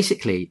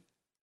 Basically,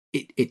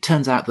 it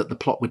turns out that the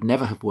plot would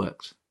never have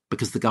worked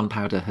because the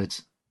gunpowder had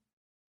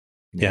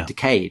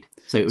decayed.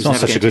 So it was not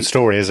such a good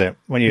story, is it?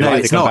 When you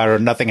light the gunpowder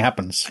and nothing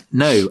happens.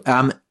 No.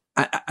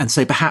 And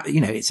so perhaps,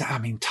 it's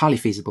entirely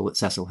feasible that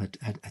Cecil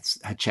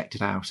had checked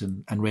it out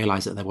and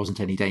realised that there wasn't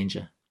any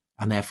danger.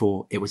 And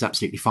therefore it was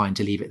absolutely fine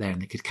to leave it there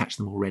and they could catch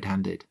them all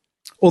red-handed.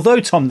 Although,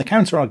 Tom, the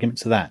counter-argument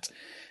to that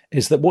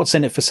is that what's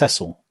in it for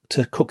Cecil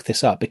to cook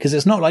this up? Because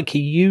it's not like he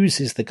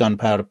uses the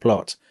Gunpowder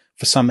Plot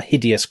for some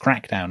hideous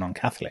crackdown on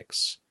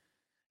Catholics.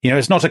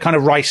 It's not a kind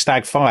of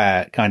Reichstag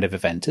fire kind of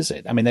event, is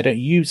it? I mean, they don't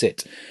use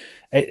it.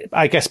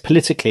 I guess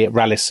politically it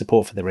rallies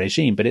support for the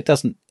regime, but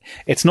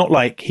it's not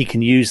like he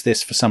can use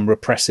this for some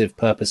repressive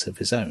purpose of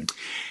his own.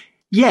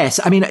 Yes.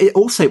 I mean,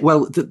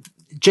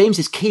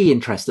 James's key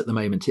interest at the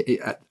moment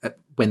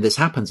when this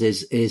happens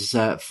is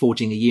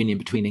forging a union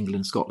between England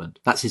and Scotland.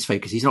 That's his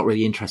focus. He's not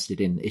really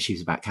interested in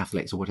issues about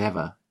Catholics or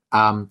whatever.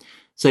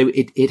 So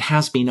it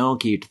has been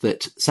argued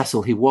that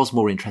Cecil, who was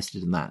more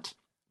interested in that,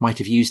 might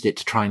have used it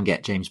to try and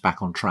get James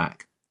back on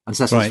track. And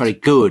Cecil's very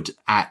good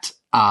at,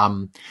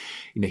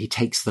 he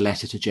takes the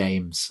letter to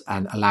James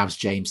and allows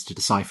James to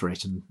decipher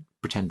it and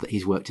pretend that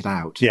he's worked it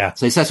out. Yeah.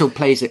 So Cecil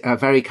plays a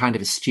very kind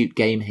of astute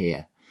game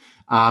here.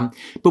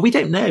 But we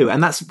don't know.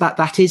 And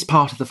that is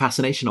part of the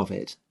fascination of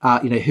it.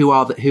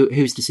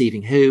 Who's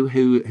deceiving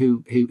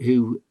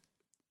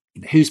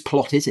whose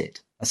plot is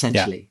it,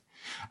 essentially?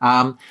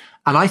 Yeah.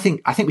 And I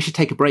think we should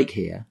take a break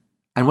here.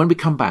 And when we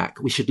come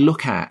back, we should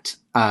look at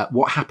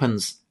what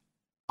happens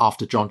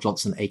after John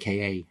Johnson,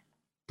 aka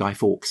Guy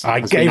Fawkes.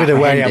 I gave it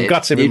away. I'm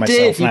gutted with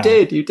myself now.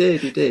 You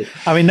did.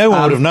 I mean, no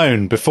one would have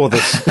known before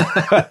this.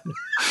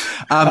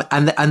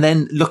 and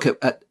then look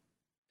at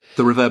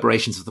the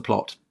reverberations of the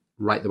plot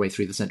right the way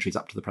through the centuries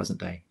up to the present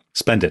day.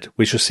 Splendid.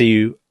 We shall see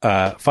you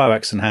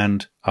fireworks in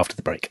hand after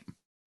the break.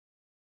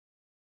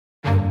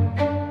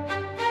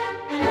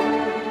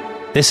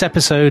 This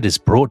episode is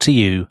brought to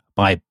you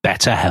by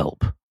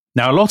BetterHelp.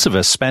 Now, a lot of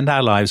us spend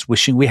our lives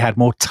wishing we had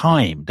more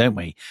time, don't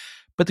we?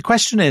 But the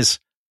question is,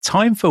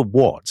 time for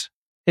what?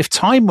 If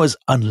time was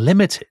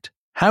unlimited,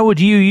 how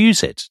would you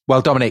use it?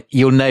 Well, Dominic,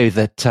 you'll know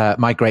that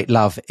my great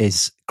love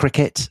is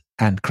cricket,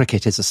 and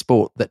cricket is a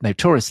sport that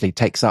notoriously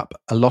takes up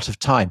a lot of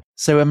time.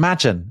 So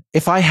imagine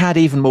if I had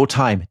even more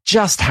time,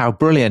 just how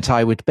brilliant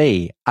I would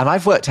be. And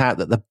I've worked out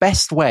that the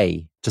best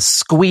way to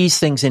squeeze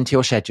things into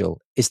your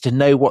schedule is to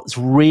know what's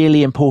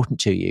really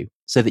important to you.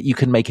 so that you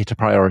can make it a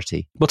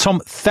priority? Well,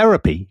 Tom,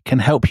 therapy can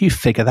help you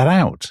figure that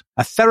out.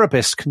 A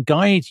therapist can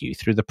guide you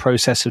through the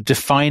process of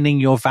defining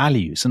your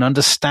values and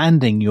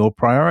understanding your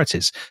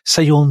priorities,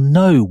 so you'll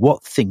know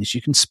what things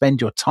you can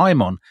spend your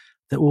time on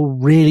that will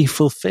really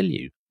fulfill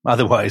you.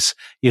 Otherwise,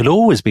 you'll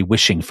always be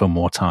wishing for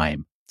more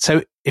time.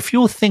 So if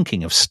you're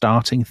thinking of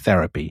starting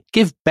therapy,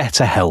 give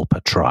BetterHelp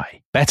a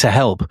try.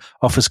 BetterHelp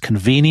offers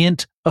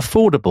convenient,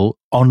 affordable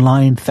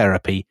online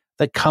therapy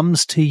that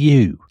comes to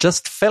you.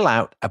 Just fill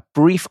out a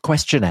brief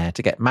questionnaire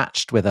to get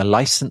matched with a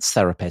licensed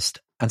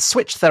therapist and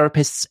switch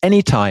therapists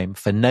anytime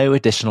for no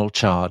additional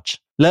charge.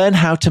 Learn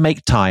how to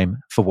make time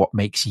for what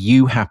makes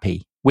you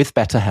happy with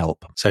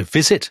BetterHelp. So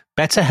visit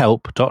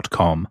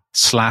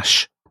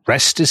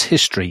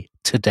betterhelp.com/restishistory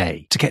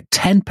today to get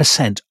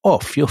 10%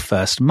 off your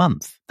first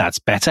month. That's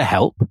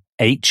BetterHelp,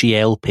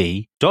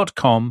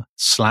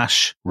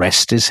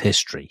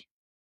 HELP.com/restishistory.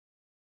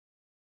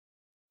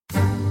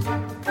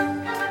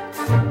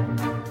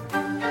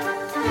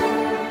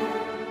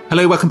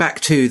 Hello, welcome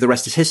back to The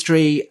Rest is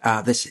History.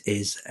 This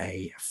is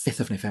a 5th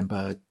of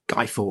November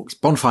Guy Fawkes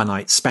Bonfire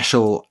Night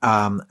special.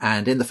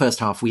 And in the first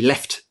half, we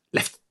left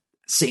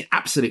scene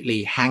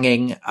absolutely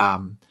hanging.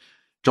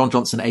 John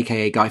Johnson,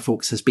 aka Guy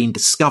Fawkes, has been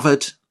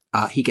discovered.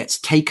 He gets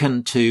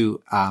taken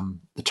to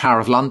the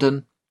Tower of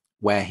London,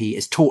 where he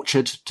is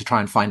tortured to try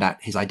and find out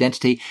his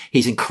identity.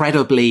 He's he's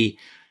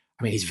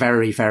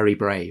very, very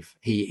brave.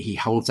 He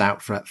holds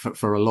out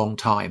for a long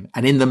time.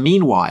 And in the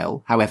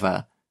meanwhile,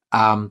 however,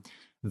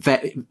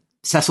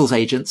 Cecil's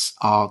agents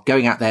are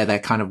going out there. They're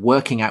kind of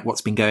working out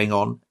what's been going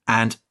on.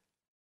 And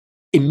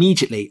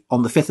immediately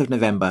on the 5th of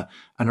November,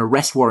 an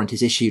arrest warrant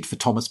is issued for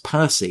Thomas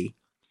Percy,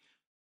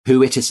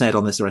 who, it is said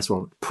on this arrest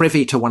warrant,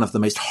 privy to one of the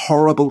most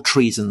horrible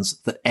treasons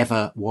that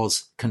ever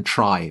was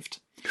contrived.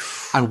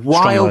 And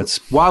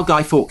while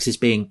Guy Fawkes is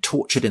being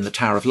tortured in the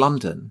Tower of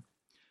London,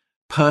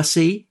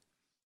 Percy,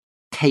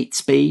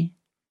 Catesby,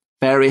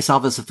 various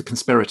others of the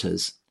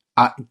conspirators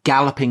are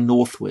galloping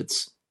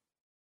northwards.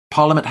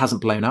 Parliament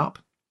hasn't blown up,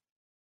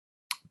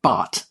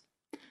 but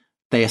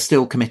they are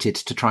still committed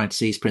to trying to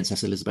seize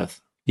Princess Elizabeth.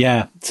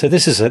 Yeah, so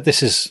this is an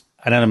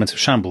element of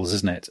shambles,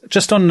 isn't it?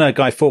 Just on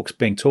Guy Fawkes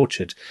being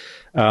tortured,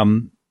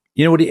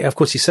 you know what? Of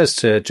course, he says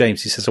to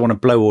James, he says, "I want to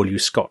blow all you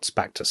Scots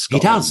back to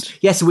Scotland." He does.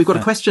 Yes, so we've got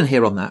a question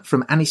here on that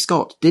from Annie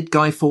Scott. Did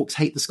Guy Fawkes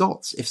hate the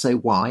Scots? If so,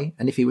 why?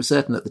 And if he was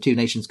certain that the two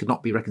nations could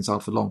not be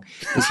reconciled for long,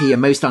 is he a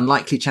most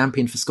unlikely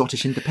champion for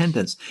Scottish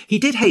independence? He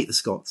did hate the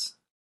Scots.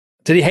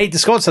 Did he hate the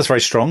Scots? That's very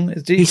strong.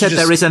 He said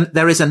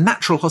there is a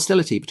natural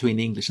hostility between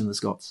the English and the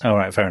Scots. Oh,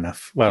 right, fair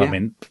enough. Well,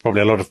 yeah.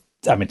 Probably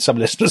some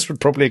listeners would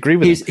probably agree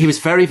with him. He was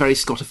very, very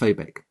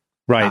Scotophobic.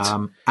 Right.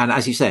 And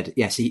as you said,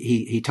 yes,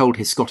 he told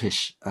his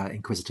Scottish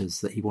inquisitors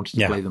that he wanted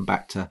to blow them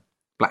back to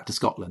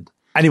Scotland.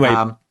 Anyway,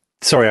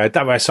 sorry,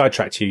 I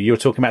sidetracked you. You were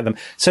talking about them.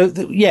 So,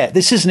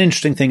 this is an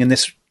interesting thing, and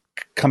this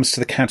comes to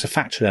the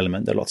counterfactual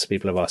element that lots of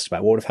people have asked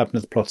about. What would have happened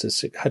if the plot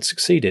had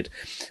succeeded?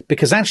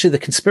 Because actually the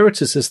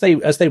conspirators, as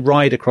they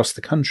ride across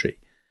the country,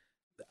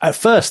 at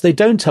first they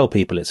don't tell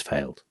people it's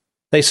failed.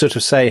 They sort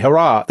of say,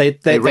 hurrah. They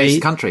raise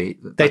the country.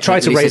 They try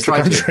to raise the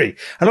country.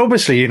 And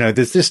obviously,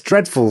 there's this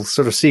dreadful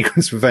sort of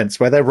sequence of events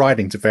where they're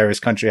riding to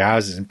various country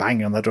houses and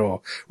banging on the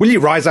door. Will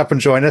you rise up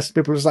and join us?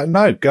 People are just like,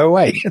 no, go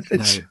away.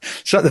 No.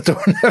 Shut the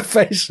door in their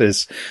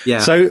faces. Yeah.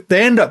 So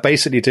they end up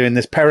basically doing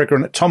this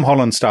Tom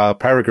Holland style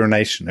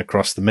peregrination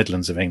across the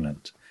Midlands of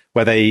England,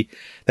 where they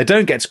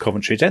don't get to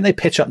Coventry. Don't they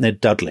pitch up near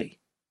Dudley,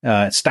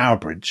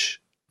 Stourbridge?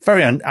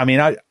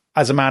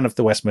 As a man of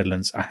the West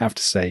Midlands, I have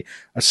to say,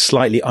 a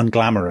slightly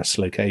unglamorous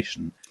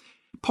location.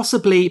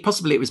 Possibly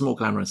it was more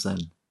glamorous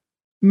then.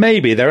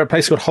 Maybe. They're at a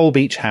place called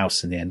Holbeach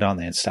House in the end, aren't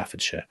they, in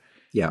Staffordshire?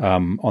 Yeah.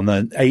 On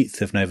the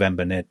 8th of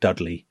November near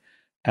Dudley.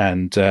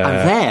 And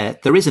there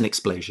is an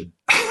explosion.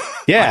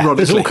 Yeah,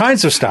 there's all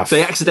kinds of stuff.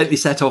 They accidentally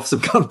set off some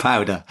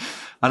gunpowder.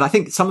 And I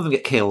think some of them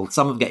get killed,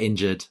 some of them get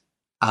injured.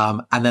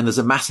 And then there's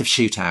a massive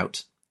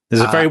shootout.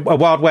 There's a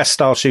Wild West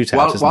style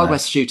shootout, Wild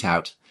West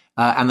shootout.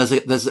 And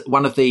there's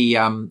one of the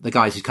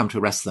guys who's come to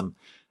arrest them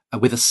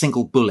with a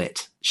single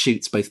bullet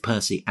shoots both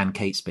Percy and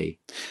Catesby.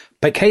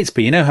 But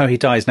Catesby, you know how he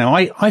dies. Now,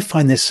 I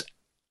find this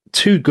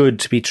too good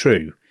to be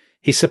true.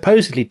 He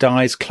supposedly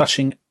dies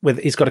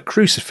he's got a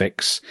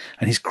crucifix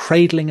and he's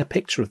cradling a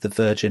picture of the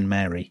Virgin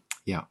Mary.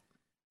 Yeah.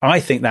 I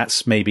think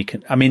that's maybe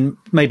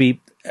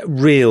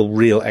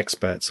real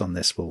experts on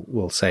this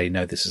will say,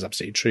 no, this is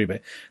absolutely true.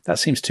 But that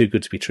seems too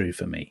good to be true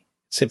for me.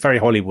 It's a very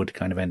Hollywood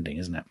kind of ending,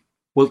 isn't it?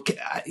 Well,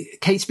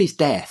 Catesby's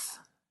death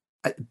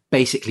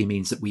basically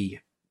means that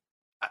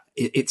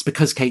it's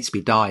because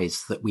Catesby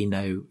dies that we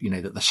know,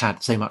 that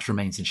so much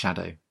remains in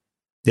shadow.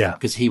 Yeah.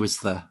 Because he was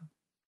the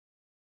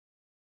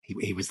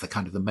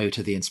kind of the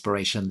motor, the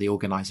inspiration, the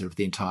organizer of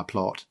the entire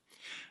plot.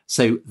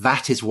 So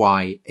that is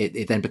why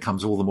it then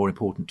becomes all the more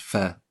important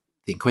for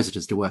the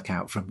Inquisitors to work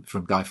out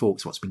from Guy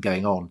Fawkes what's been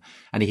going on.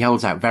 And he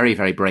holds out very,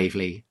 very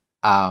bravely,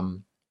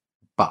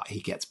 but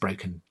he gets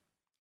broken.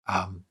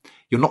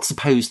 You're not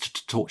supposed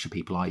to torture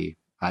people, are you?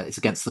 It's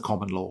against the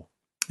common law.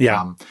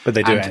 Yeah, but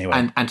they do it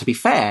anyway. And to be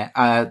fair,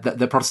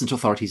 the Protestant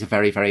authorities are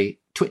very, very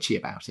twitchy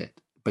about it,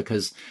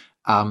 because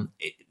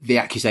the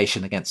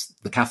accusation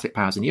against the Catholic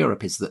powers in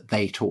Europe is that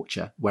they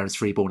torture, whereas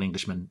freeborn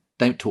Englishmen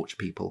don't torture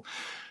people.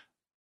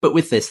 But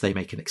with this, they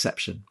make an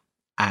exception.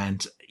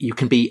 And you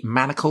can be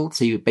manacled,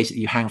 so you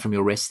hang from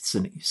your wrists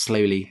and you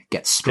slowly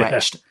get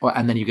stretched,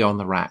 and then you go on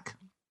the rack.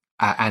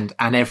 And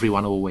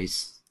everyone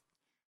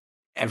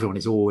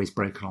is always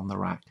broken on the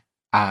rack.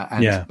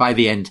 By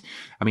the end,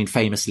 I mean,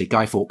 famously,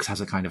 Guy Fawkes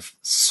has a kind of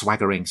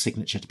swaggering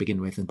signature to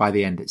begin with, and by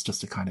the end, it's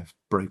just a kind of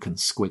broken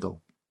squiggle.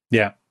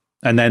 Yeah,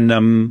 and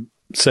then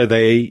so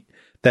they're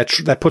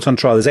put on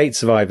trial. There's 8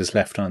 survivors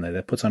left, aren't there?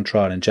 They're put on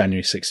trial in January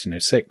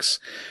 1606.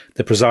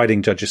 The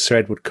presiding judge is Sir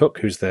Edward Coke,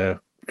 who's the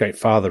great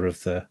father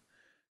of the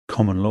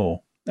common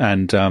law,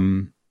 and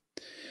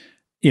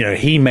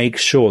he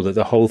makes sure that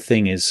the whole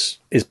thing is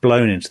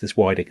blown into this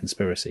wider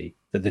conspiracy,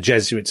 that the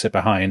Jesuits are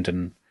behind.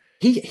 And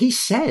he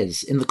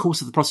says in the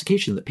course of the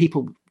prosecution that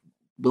people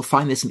will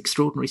find this an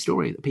extraordinary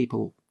story, that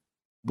people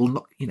will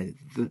not,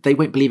 they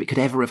won't believe it could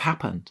ever have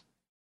happened.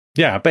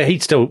 Yeah, but he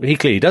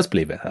clearly does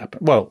believe it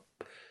happened. Well,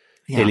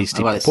 at least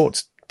he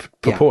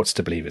purports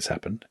to believe it's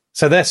happened.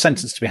 So they're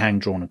sentenced to be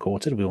hanged, drawn, and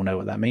quartered. We all know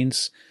what that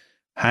means.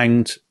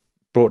 Hanged,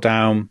 brought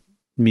down,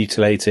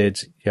 mutilated,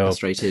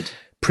 castrated.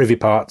 Privy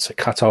parts are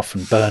cut off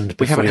and burned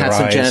before your eyes. We haven't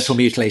had some genital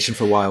mutilation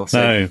for a while.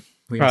 So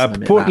no.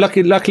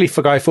 Luckily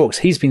for Guy Fawkes,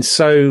 he's been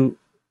so,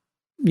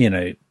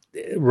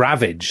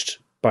 ravaged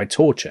by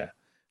torture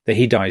that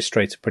he dies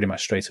pretty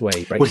much straight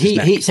away.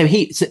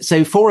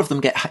 So 4 of them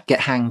get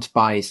hanged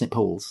by St.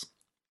 Paul's,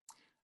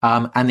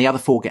 and the other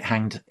 4 get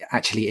hanged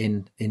actually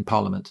in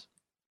Parliament,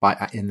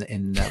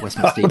 in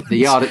Westminster, the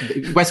yard,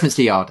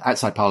 Westminster Yard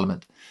outside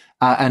Parliament,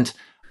 and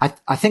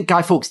I think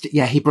Guy Fawkes,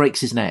 he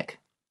breaks his neck.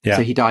 Yeah.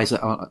 So he dies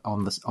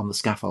on the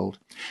scaffold.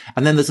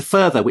 And then there's a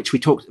further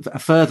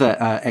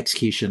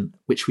execution,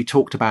 which we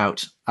talked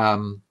about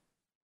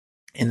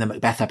in the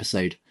Macbeth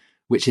episode,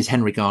 which is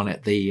Henry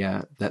Garnet,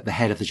 the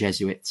head of the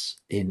Jesuits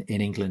in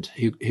England,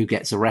 who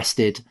gets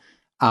arrested,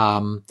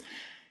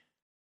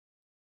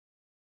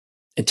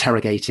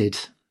 interrogated,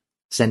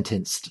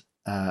 sentenced,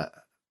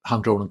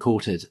 hung, drawn, and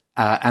quartered.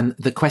 And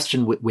the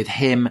question with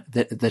him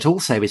that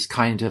also is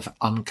kind of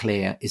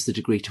unclear is the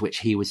degree to which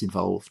he was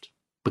involved.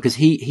 Because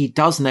he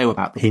does know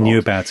about the plot. He knew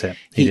about it.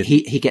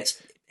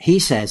 He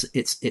says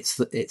it's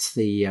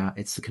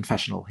the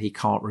confessional. He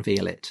can't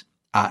reveal it,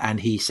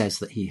 and he says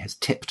that he has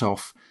tipped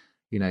off,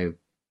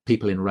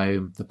 people in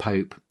Rome, the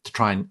Pope, to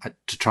try and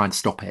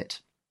stop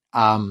it.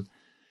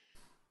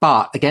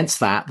 But against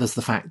that, there's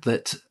the fact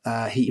that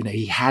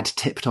he had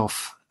tipped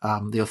off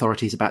the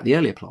authorities about the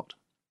earlier plot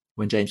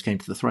when James came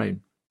to the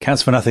throne.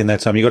 Counts for nothing, though,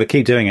 Tom. You got to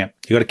keep doing it.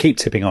 You got to keep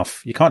tipping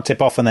off. You can't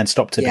tip off and then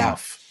stop tipping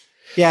off.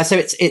 Yeah, so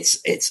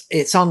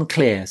it's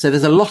unclear. So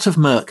there's a lot of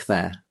murk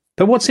there.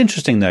 But what's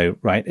interesting, though,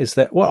 right, is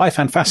that what I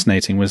found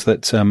fascinating was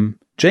that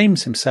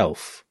James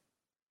himself,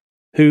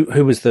 who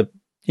was the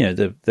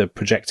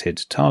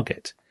projected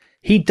target,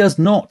 he does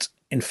not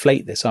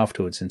inflate this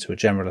afterwards into a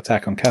general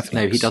attack on Catholics.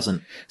 No, he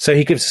doesn't. So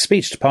he gives a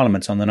speech to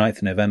Parliament on the 9th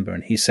of November,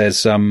 and he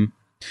says, no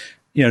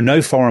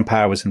foreign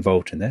power was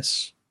involved in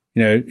this.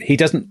 He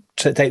doesn't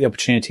take the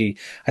opportunity,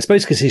 I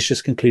suppose, because he's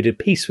just concluded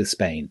peace with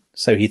Spain.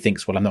 So he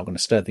thinks, well, I'm not going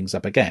to stir things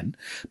up again.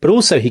 But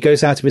also he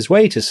goes out of his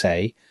way to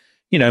say,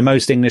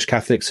 most English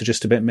Catholics are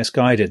just a bit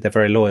misguided. They're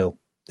very loyal.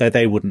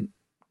 They wouldn't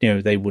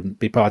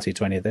be party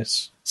to any of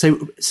this.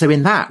 So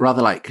in that,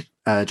 rather like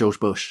George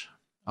Bush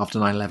after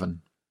 9/11,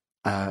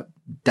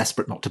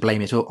 desperate not to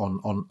blame it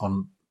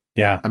on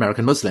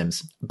American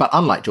Muslims, but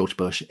unlike George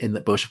Bush, in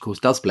that Bush, of course,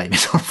 does blame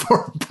it on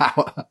foreign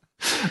power.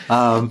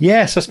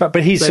 Yes,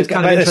 but he's so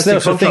kind of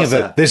there's a thing of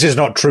it. This is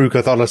not true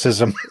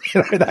Catholicism.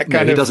 That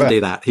kind he doesn't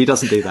do that. He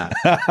doesn't do that.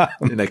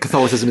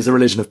 Catholicism is a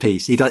religion of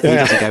peace. He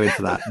doesn't go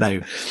into that.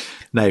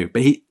 No.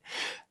 But he,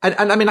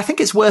 and I mean, I think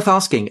it's worth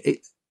asking.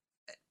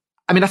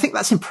 I think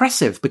that's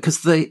impressive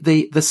because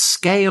the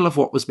scale of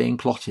what was being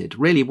plotted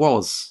really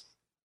was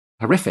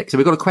horrific. So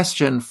we've got a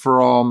question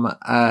from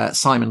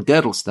Simon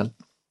Girdleston.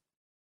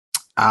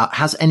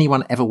 Has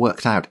anyone ever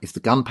worked out if the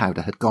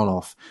gunpowder had gone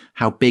off,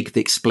 how big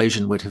the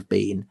explosion would have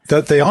been?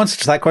 The answer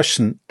to that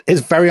question is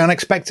very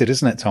unexpected,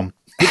 isn't it, Tom?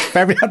 It's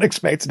very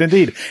unexpected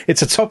indeed.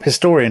 It's a top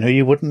historian who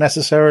you wouldn't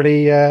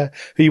necessarily,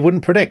 who you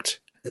wouldn't predict.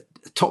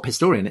 Top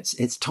historian,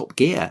 it's Top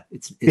Gear.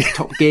 It's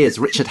Top Gear's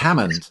Richard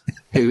Hammond,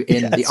 who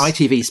in the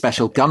ITV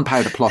special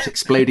Gunpowder Plot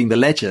Exploding the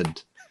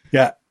Legend,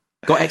 got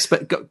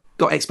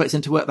experts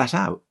in to work that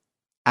out.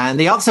 And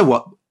the answer,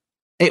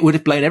 it would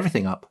have blown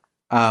everything up.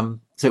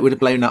 So it would have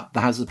blown up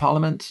the Houses of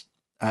Parliament,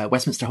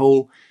 Westminster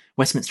Hall,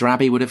 Westminster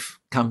Abbey would have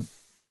come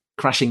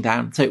crashing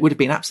down. So it would have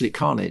been absolute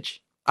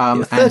carnage.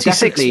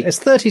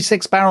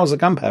 36 barrels of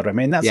gunpowder. I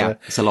mean,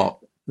 it's a lot.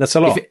 That's a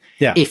lot.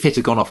 If it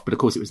had gone off, but of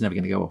course it was never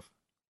going to go off.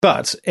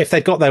 But if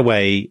they'd got their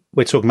way,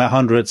 we're talking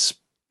about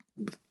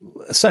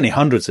certainly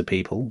hundreds of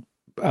people.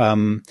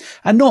 And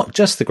not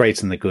just the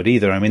great and the good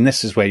either. I mean,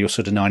 this is where your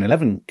sort of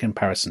 9/11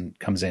 comparison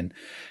comes in.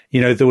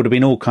 There would have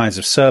been all kinds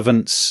of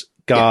servants,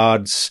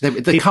 guards.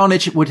 The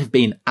carnage would have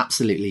been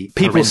absolutely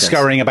people horrendous.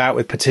 scurrying about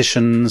with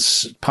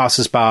petitions,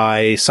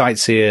 passers-by,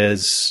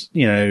 sightseers,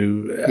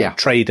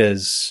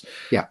 traders.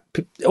 Yeah.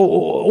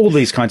 All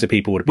these kinds of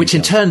people would have been Which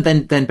in killed.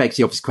 turn then begs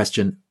the obvious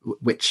question,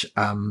 which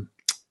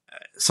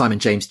Simon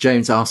James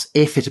Jones asks,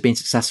 if it had been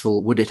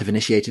successful, would it have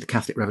initiated a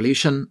Catholic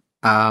revolution?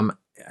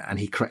 And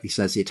he correctly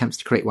says the attempts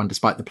to create one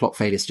despite the plot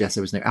failure suggest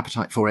there was no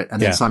appetite for it. And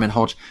then Simon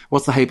Hodge,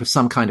 what's the hope of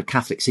some kind of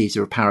Catholic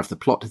seizure of power if the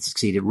plot had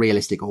succeeded,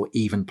 realistic or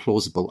even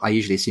plausible? I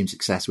usually assume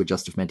success would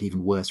just have meant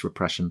even worse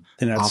repression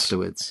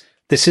afterwards.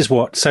 This is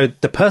so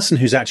the person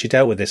who's actually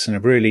dealt with this in a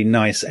really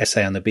nice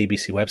essay on the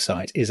BBC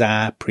website is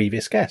our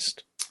previous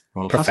guest,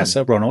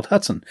 Professor Ronald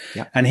Hutton.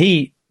 Yeah. And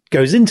he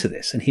goes into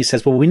this and he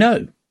says, well, we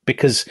know,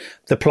 because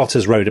the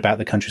plotters wrote about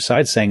the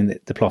countryside saying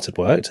that the plot had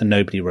worked and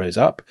nobody rose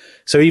up.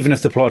 So even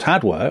if the plot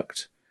had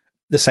worked,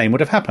 the same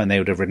would have happened. They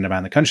would have ridden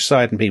around the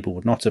countryside and people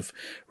would not have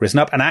risen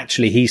up. And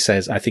actually, he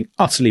says, I think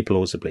utterly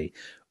plausibly,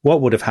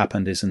 what would have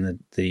happened is in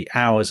the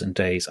hours and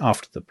days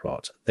after the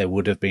plot, there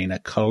would have been a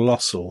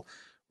colossal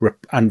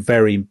and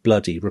very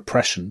bloody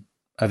repression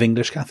of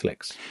English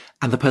Catholics.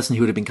 And the person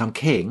who would have become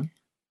king,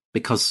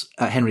 because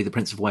Henry, the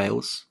Prince of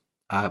Wales,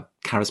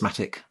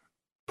 charismatic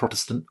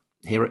Protestant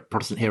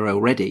hero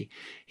already,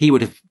 he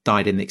would have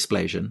died in the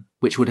explosion,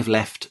 which would have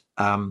left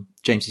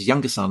James's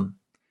younger son,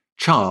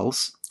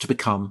 Charles, to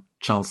become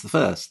Charles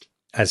I.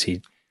 As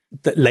he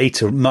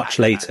much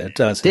later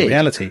does in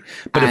reality.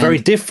 But a very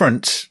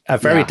different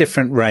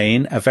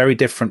reign, a very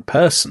different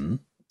person.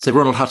 So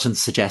Ronald Hutton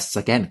suggests,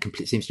 again,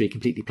 seems to be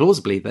completely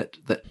plausibly,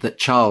 that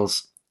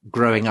Charles,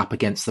 growing up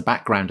against the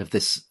background of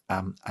this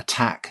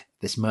attack,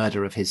 this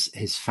murder of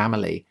his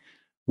family,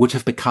 would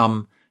have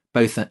become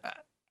both an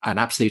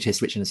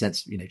absolutist, which in a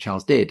sense,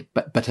 Charles did,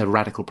 but a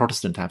radical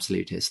Protestant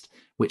absolutist,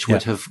 which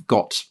would have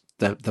got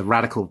the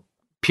radical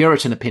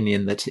Puritan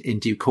opinion that in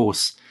due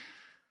course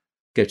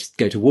go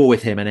to war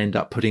with him and end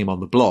up putting him on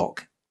the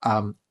block,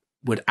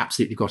 would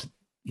absolutely got,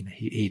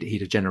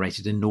 he'd have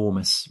generated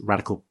enormous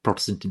radical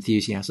Protestant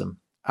enthusiasm.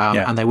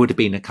 And there would have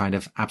been a kind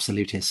of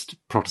absolutist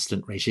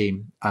Protestant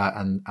regime.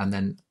 And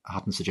then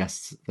Hutton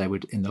suggests there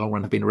would, in the long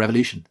run, have been a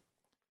revolution.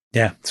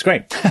 Yeah, it's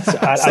great.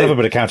 I love a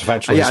bit of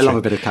counterfactual. Yeah, I love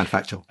a bit of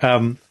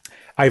counterfactual.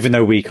 Even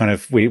though we we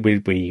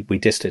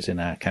dissed it in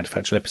our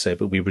counterfactual episode,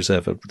 but we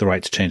reserve the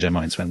right to change our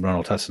minds when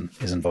Ronald Hutton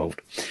is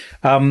involved.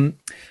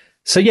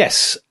 So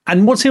yes,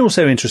 and what's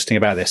also interesting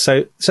about this?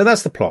 So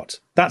that's the plot.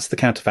 That's the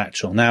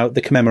counterfactual. Now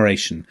the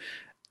commemoration.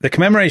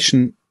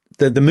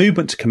 The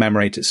movement to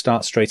commemorate it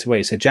starts straight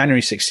away. So January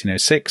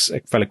 1606,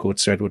 a fellow called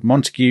Sir Edward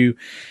Montague,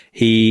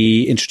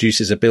 he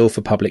introduces a bill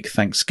for public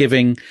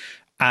thanksgiving,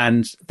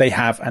 and they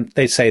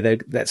say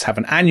let's have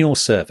an annual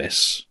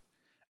service.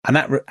 And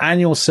that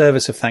annual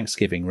service of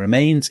Thanksgiving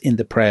remains in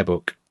the prayer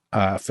book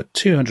for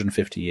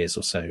 250 years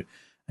or so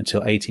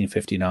until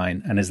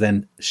 1859, and is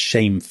then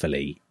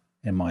shamefully,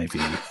 in my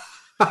view,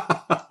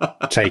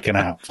 taken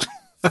out.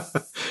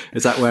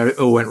 Is that where it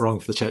all went wrong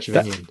for the Church of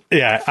England?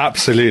 Yeah,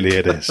 absolutely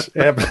it is.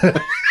 I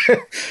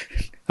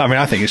mean,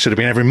 I think it should have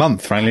been every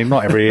month, frankly,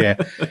 not every year.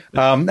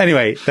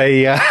 Anyway,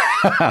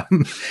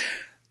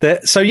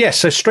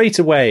 so straight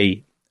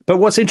away. But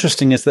what's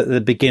interesting is that at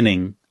the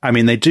beginning, I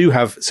mean, they do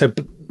have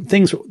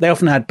they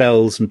often had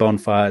bells and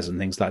bonfires and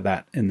things like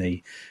that in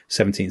the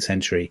 17th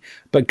century.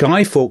 But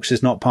Guy Fawkes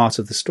is not part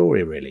of the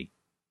story really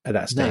at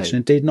that stage, and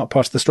indeed not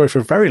part of the story for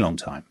a very long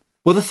time.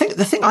 Well, the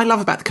thing I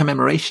love about the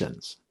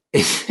commemorations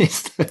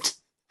is that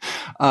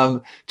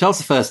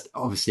Charles I,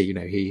 obviously,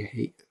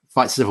 he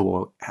fights civil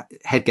war,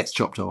 head gets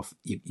chopped off,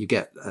 you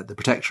get the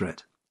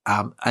Protectorate,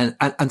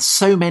 and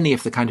so many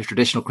of the kind of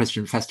traditional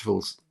Christian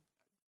festivals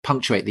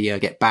punctuate the year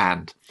get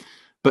banned,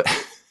 but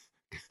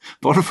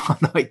Bonfire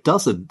Night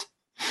doesn't.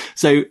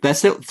 So they're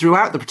still,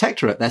 throughout the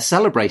Protectorate, they're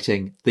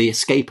celebrating the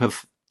escape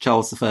of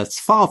Charles I's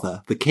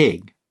father, the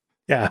king,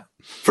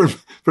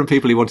 from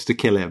people who wanted to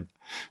kill him,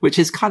 which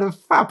is kind of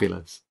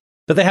fabulous.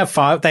 But they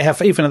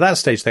have even at that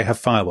stage they have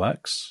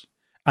fireworks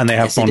and they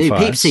have bonfires.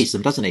 Pepys sees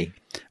them, doesn't he?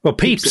 Well,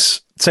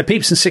 Pepys in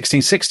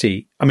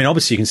 1660. I mean,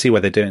 obviously you can see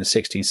where they're doing in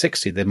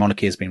 1660. The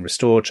monarchy has been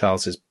restored.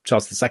 Charles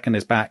II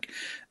is back.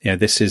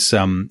 This is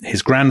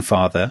his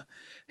grandfather.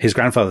 His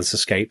grandfather's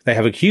escaped. They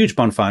have a huge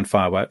bonfire and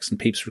fireworks, and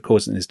Pepys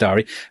records it in his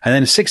diary. And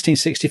then in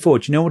 1664,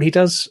 do you know what he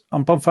does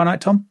on Bonfire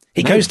Night, Tom?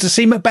 He goes to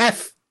see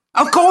Macbeth.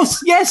 Of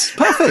course, yes,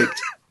 perfect.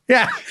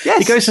 Yeah, yes.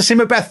 He goes to see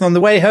Macbeth, and on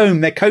the way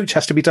home, their coach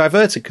has to be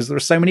diverted because there are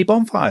so many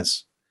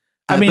bonfires.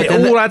 I mean, it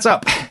all adds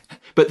up.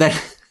 But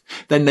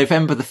then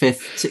November the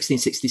 5th,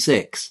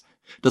 1666,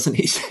 doesn't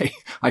he say,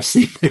 I've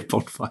seen no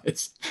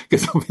bonfires?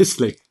 Because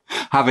obviously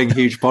having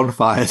huge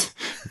bonfires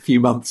a few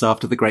months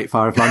after the Great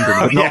Fire of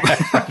London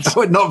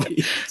would not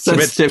be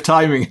sensitive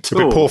timing at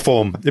all. It'd be poor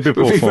form.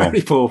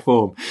 Very poor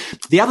form.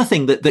 The other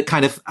thing that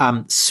kind of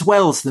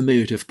swells the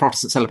mood of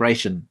Protestant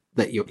celebration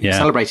that you're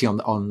celebrating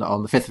on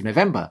the 5th of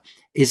November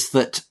is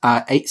that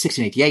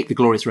 1688, the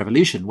Glorious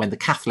Revolution, when the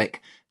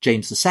Catholic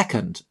James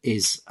II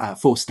is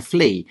forced to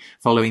flee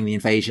following the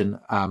invasion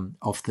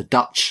of the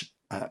Dutch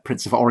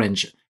Prince of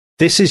Orange.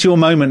 This is your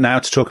moment now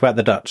to talk about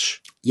the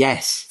Dutch.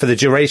 Yes. For the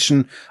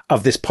duration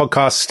of this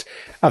podcast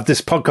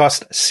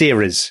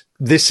series.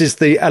 This is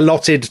the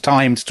allotted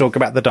time to talk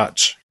about the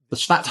Dutch. The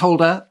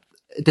stadtholder,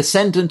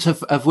 descendant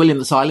of William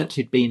the Silent,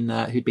 who'd been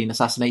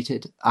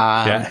assassinated,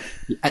 a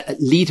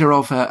leader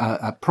of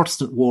a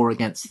Protestant war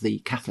against the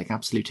Catholic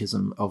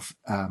absolutism of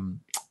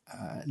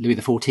Louis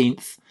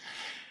XIV,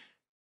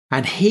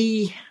 and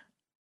he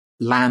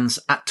lands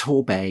at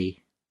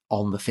Torbay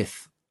on the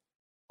 5th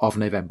of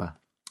November,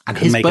 and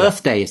his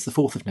birthday is the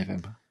 4th of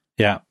November.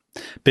 Yeah,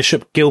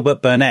 Bishop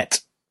Gilbert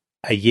Burnet,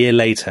 a year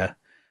later,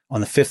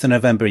 on the 5th of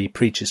November, he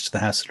preaches to the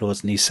House of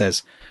Lords, and he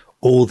says,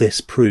 "All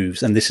this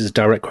proves," and this is a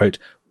direct quote,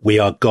 "we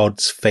are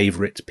God's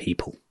favourite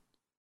people."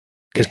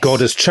 Because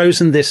God has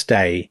chosen this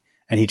day,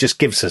 and he just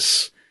gives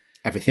us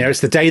everything. It's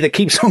the day that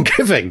keeps on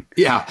giving.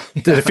 Yeah.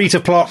 The defeat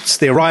of plots,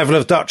 the arrival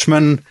of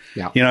Dutchmen.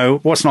 Yeah.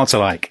 What's not to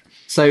like?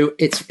 So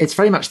it's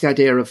very much the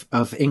idea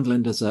of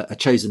England as a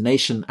chosen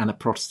nation and a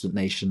Protestant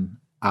nation.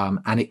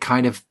 And it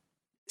kind of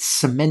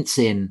cements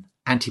in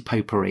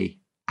anti-popery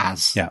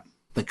as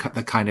the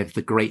kind of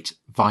the great,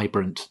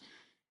 vibrant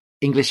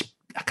English,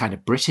 kind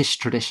of British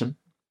tradition.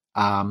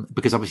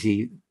 Because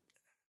obviously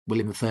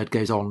William III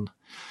goes on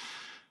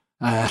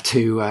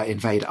to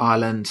invade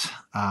Ireland,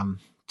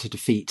 to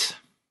defeat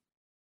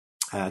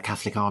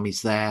Catholic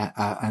armies there.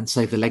 And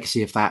so the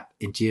legacy of that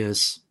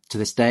endures to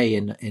this day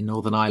in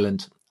Northern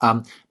Ireland.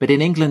 But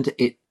in England,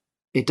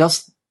 it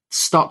does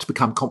start to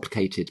become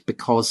complicated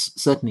because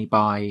certainly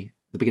by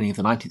the beginning of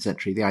the 19th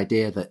century, the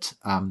idea that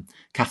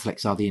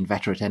Catholics are the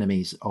inveterate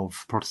enemies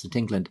of Protestant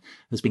England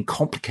has been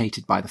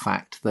complicated by the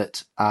fact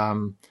that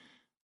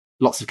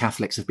lots of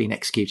Catholics have been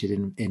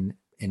executed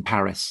in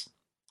Paris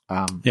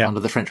under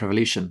the French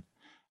Revolution.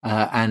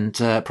 And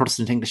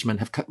Protestant Englishmen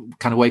have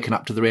kind of woken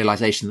up to the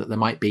realization that there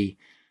might be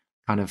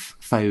kind of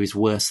foes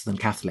worse than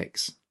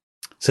Catholics.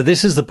 So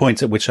this is the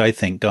point at which I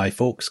think Guy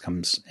Fawkes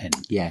comes in.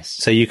 Yes.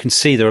 So you can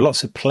see there are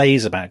lots of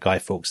plays about Guy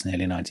Fawkes in the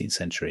early 19th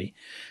century.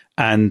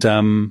 And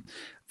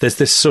there's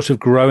this sort of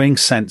growing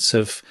sense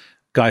of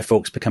Guy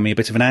Fawkes becoming a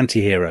bit of an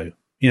anti-hero.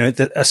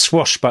 A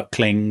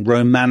swashbuckling,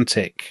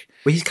 romantic.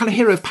 Well, he's kind of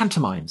hero of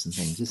pantomimes and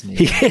things, isn't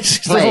he? He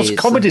is. There's lots of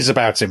comedies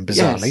about him,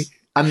 bizarrely.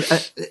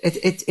 Yes.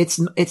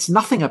 And it's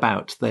nothing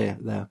about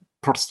the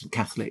Protestant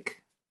Catholic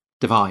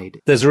divide.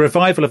 There's a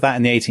revival of that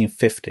in the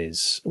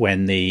 1850s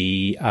when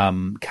the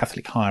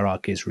Catholic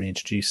hierarchy is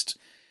reintroduced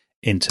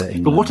into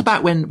England. But what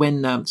about when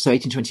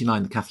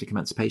 1829, the Catholic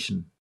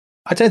Emancipation?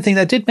 I don't think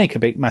that did make a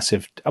big,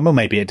 massive... Well,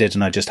 maybe it did,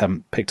 and I just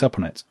haven't picked up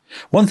on it.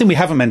 One thing we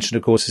haven't mentioned,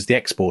 of course, is the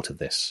export of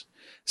this.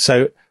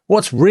 So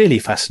what's really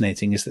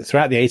fascinating is that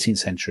throughout the 18th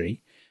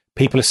century,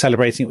 people are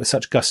celebrating it with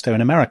such gusto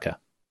in America.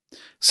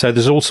 So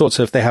there's all sorts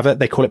of...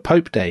 They call it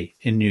Pope Day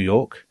in New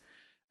York.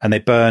 And they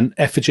burn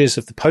effigies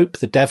of the Pope,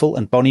 the Devil,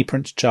 and Bonnie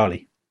Prince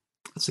Charlie.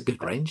 That's a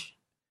good range.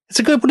 It's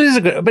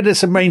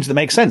a range that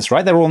makes sense,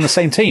 right? They're all on the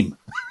same team.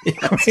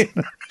 Yes.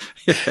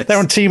 Yes. They're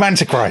on Team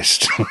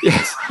Antichrist.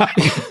 Yes.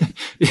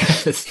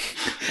 Yes.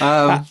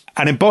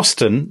 And in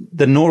Boston,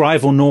 the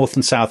rival North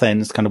and South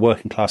Ends, kind of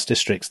working class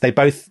districts, they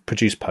both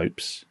produce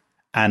popes.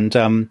 And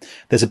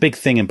there's a big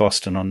thing in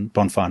Boston on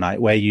Bonfire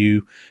Night where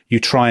you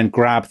try and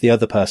grab the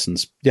other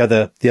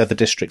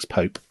district's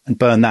pope and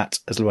burn that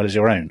as well as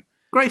your own.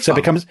 Great. So it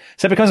becomes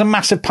a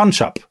massive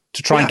punch up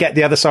to try and get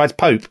the other side's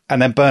pope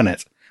and then burn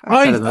it.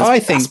 I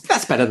think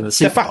that's better than the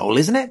Super Bowl,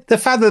 isn't it? The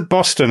fact that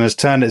Boston has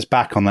turned its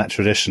back on that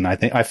tradition,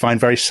 I find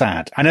very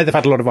sad. I know they've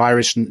had a lot of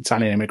Irish and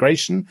Italian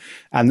immigration,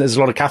 and there's a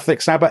lot of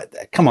Catholics now. But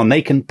come on,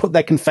 they can put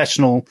their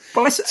confessional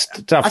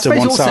stuff to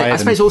one side. I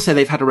suppose also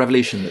they've had a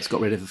revolution that's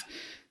got rid of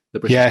the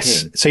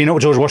British king. So you know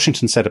what George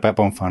Washington said about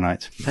Bonfire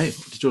Night? No,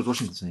 what did George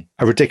Washington say?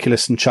 A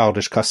ridiculous and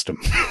childish custom.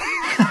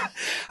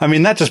 I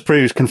mean, that just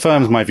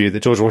confirms my view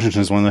that George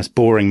Washington is one of the most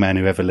boring men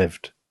who ever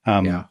lived.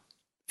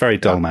 Very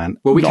dull man.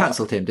 Well, we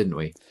cancelled him, didn't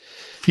we?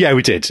 Yeah,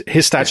 we did.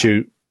 His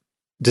statue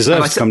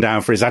deserves to come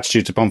down for his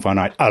attitude to Bonfire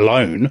Night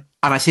alone.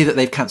 And I see that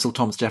they've cancelled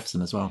Thomas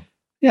Jefferson as well.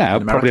 Yeah,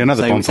 probably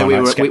another Bonfire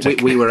Night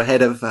skeptic. We were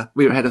ahead of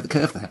the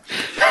curve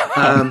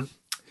there.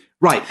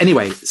 Right.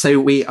 Anyway, so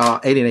we are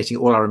alienating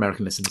all our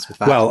American listeners with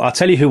that. Well, I'll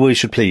tell you who we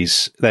should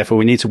please. Therefore,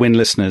 we need to win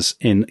listeners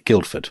in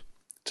Guildford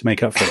to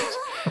make up for it.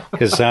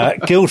 Because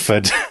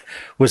Guildford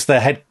was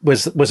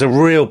a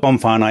real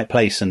Bonfire Night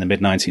place in the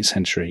mid-19th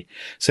century.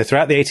 So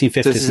throughout the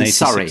 1850s and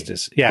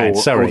 1860s.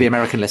 Surrey. All the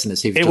American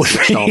listeners who've just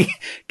switched off.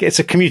 It's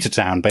a commuter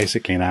town,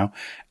 basically, now.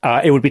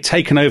 It would be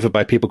taken over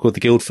by people called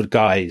the Guildford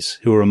Guys,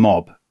 who were a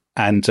mob.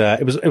 And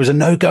it was a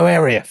no-go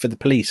area for the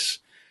police.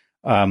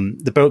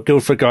 The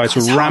Guildford Guys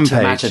were rampage.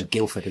 Imagine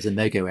Guildford as a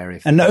no-go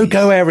area. A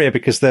no-go area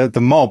because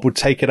the mob would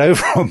take it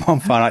over on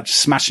Bonfire Night,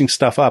 just smashing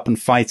stuff up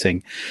and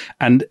fighting.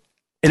 And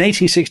in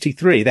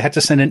 1863, they had to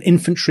send in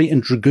infantry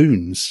and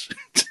dragoons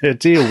to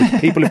deal with the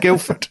people of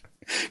Guildford.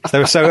 They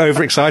were so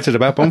overexcited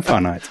about Bonfire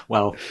Night.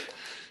 Well,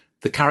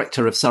 the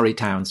character of Surrey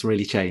towns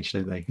really changed,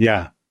 don't they?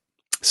 Yeah.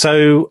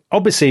 So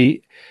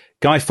obviously,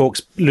 Guy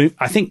Fawkes,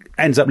 I think,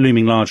 ends up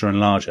looming larger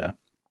and larger.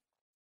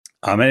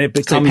 It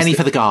becomes penny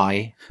for the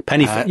guy.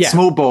 Penny for,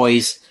 small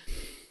boys,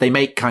 they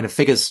make kind of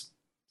figures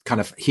kind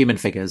of human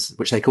figures,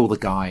 which they call the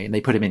guy, and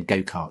they put him in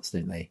go-karts,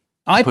 don't they?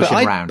 I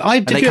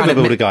did you ever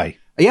build a guy?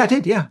 Yeah, I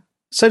did, yeah.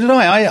 So did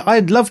I. I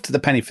loved the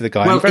penny for the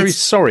guy. Well, I'm very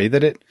sorry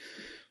that it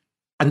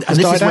And this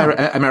is where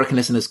American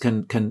listeners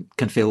can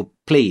feel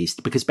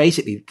pleased, because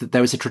basically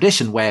there was a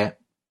tradition where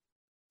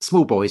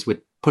small boys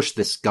would push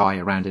this guy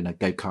around in a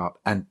go-kart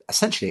and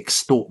essentially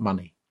extort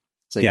money.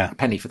 So a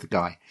penny for the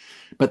guy.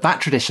 But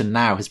that tradition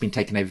now has been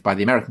taken over by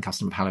the American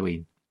custom of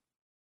Halloween.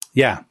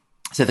 Yeah.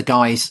 So the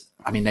guys,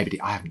 I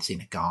haven't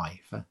seen a guy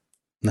for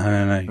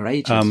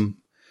ages.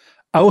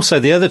 Also,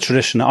 the other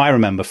tradition I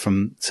remember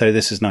from, so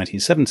this is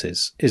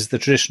 1970s, is the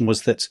tradition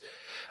was that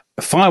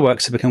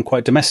fireworks have become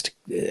quite domestic.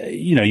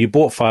 You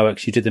bought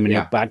fireworks, you did them in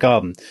your back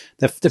garden.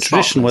 The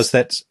tradition was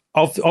that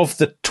of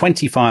the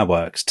 20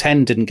 fireworks,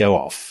 10 didn't go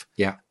off.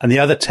 Yeah. And the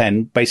other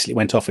 10 basically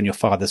went off in your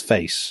father's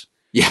face.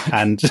 Yeah.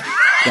 And,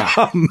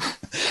 and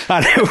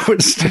it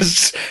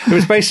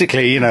was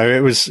basically,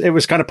 it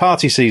was kind of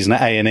party season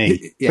at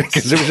A&E. Yes.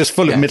 Because it was just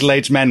full of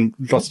middle-aged men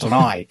lost an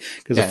eye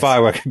because a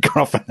firework had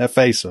gone off in their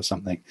face or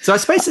something. So I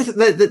suppose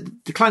the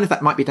decline of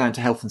that might be down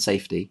to health and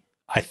safety.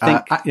 I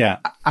think,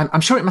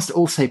 I'm sure it must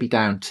also be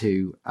down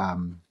to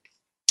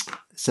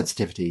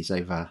sensitivities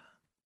over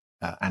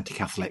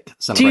anti-Catholic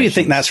celebrations. Do you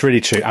think that's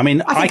really true? I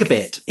mean, I think a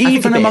bit.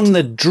 Even among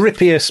the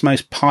drippiest,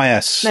 most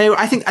pious. No,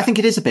 I think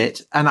it is a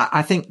bit, and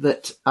I think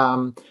that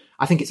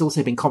I think it's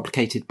also been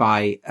complicated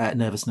by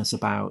nervousness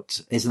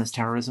about Islamist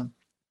terrorism.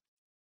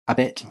 A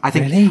bit. I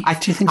think. Really?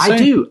 Do you think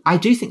so? I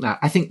do think that.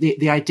 I think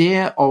the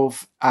idea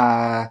of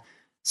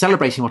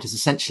celebrating what is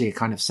essentially a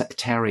kind of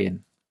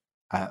sectarian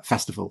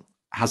festival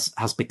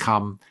has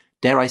become,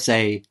 dare I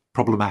say,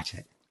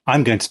 problematic.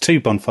 I'm going to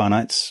 2 bonfire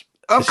nights.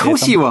 Of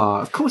course you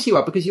are,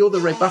 because you're the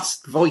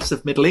robust voice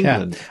of Middle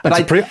England. Yeah.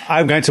 But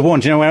I'm going to warn.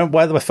 Do you know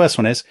where the first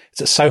one is?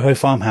 It's at Soho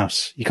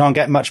Farmhouse. You can't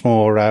get much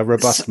more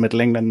robust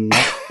Middle England than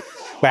that.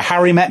 Where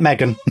Harry met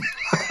Meghan.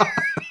 Well,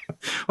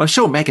 I'm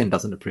sure Meghan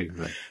doesn't approve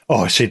of it.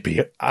 Oh, she'd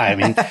be. I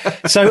mean,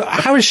 so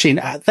how is she?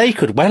 They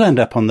could well end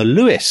up on the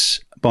Lewis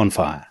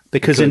bonfire,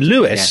 because in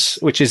Lewis,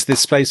 which is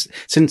this place,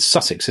 it's in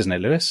Sussex, isn't it,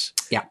 Lewis?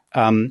 Yeah.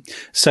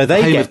 So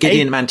they home get of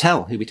Gideon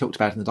Mantell, who we talked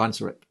about in the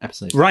dinosaur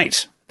episode.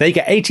 Right. They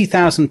get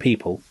 80,000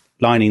 people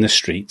lining the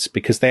streets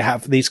because they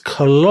have these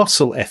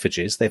colossal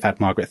effigies. They've had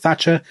Margaret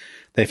Thatcher.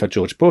 They've had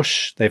George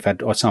Bush. They've had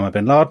Osama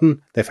bin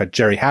Laden. They've had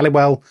Jerry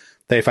Halliwell.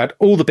 They've had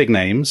all the big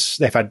names.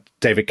 They've had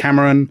David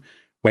Cameron,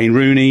 Wayne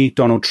Rooney,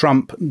 Donald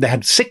Trump. They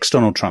had 6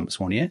 Donald Trumps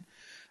one year.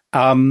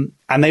 And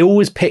they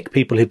always pick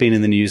people who've been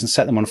in the news and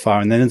set them on fire.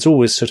 And then there's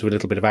always sort of a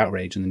little bit of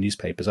outrage in the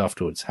newspapers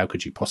afterwards. How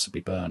could you possibly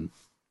burn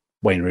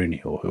Wayne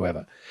Rooney or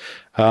whoever?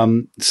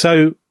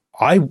 So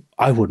I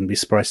wouldn't be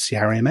surprised to see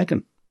Harry and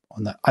Meghan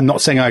on that. I'm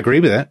not saying I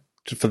agree with it,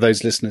 for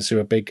those listeners who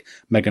are big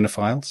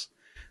Meghanophiles.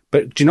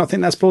 But do you not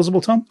think that's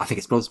plausible, Tom? I think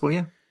it's plausible,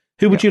 yeah.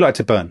 Who would you like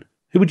to burn?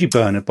 Who would you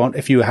burn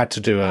if you had to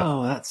do a...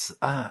 Oh,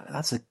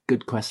 that's a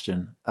good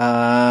question.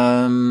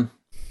 Do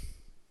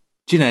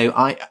you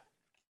know,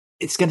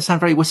 it's going to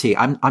sound very witty.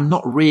 I'm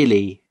not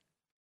really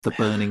the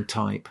burning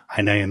type.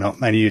 I know you're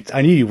not. I knew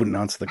you wouldn't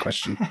answer the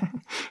question.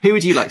 Who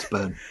would you like to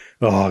burn?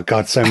 Oh,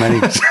 God, so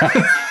many.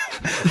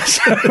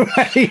 So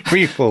many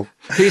people.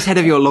 Who's head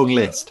of your long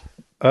list?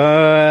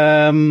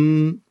 I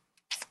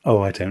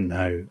don't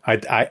know.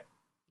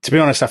 To be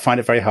honest, I find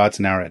it very hard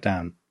to narrow it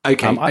down.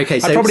 Okay.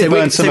 I'd probably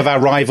burn some of our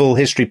rival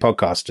history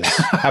podcasters.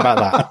 How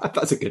about that?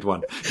 That's a good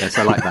one. Yes,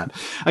 I like that.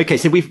 Okay,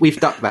 so we've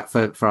ducked that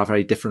for our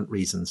very different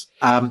reasons.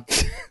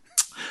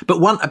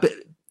 But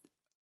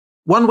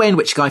one way in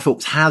which Guy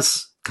Fawkes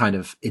has kind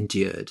of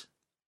endured.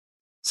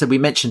 So we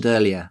mentioned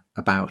earlier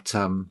about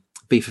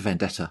V for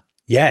Vendetta.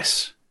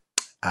 Yes.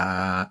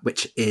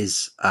 Which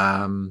is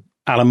Alan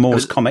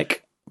Moore's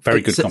comic.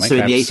 Very good comic. So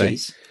in the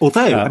 80s.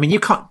 Although, I mean, you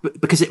can't,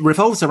 because it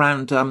revolves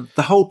around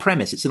the whole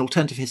premise. It's an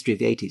alternative history of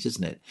the 80s,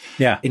 isn't it?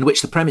 Yeah. In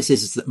which the premise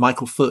is that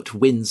Michael Foot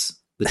wins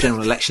the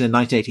general election in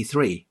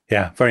 1983.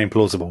 Yeah, very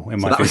implausible in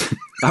my opinion.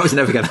 That was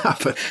never going to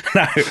happen.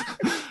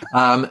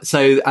 No.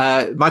 So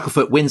Michael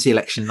Foot wins the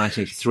election in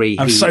 1983.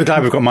 I'm so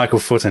glad we've got Michael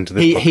Foot into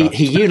this podcast.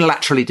 He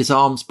unilaterally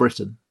disarms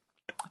Britain.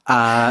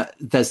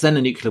 There's then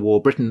a nuclear war.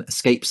 Britain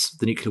escapes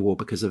the nuclear war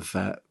because of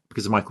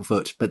Michael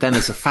Foot. But then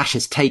there's a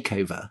fascist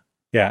takeover.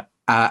 Yeah.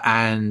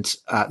 And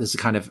there's a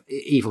kind of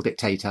evil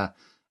dictator,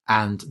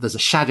 and there's a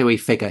shadowy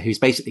figure who's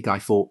basically Guy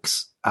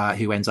Fawkes,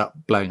 who ends up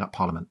blowing up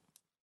Parliament.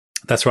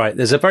 That's right.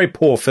 There's a very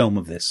poor film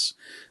of this,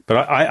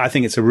 but I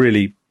think it's a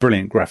really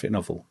brilliant graphic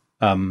novel.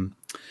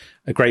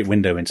 A great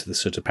window into the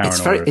sort of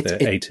paranoia of the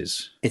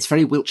 80s. It's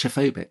very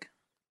Wiltshire-phobic.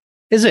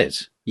 Is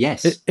it?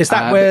 Yes. Is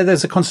that where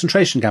there's a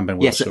concentration camp in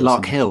Wiltshire? Yes, at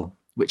Lark Hill,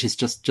 which is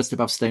just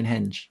above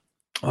Stonehenge.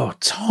 Oh,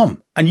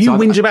 Tom. And you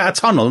whinge about a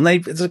tunnel and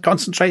it's a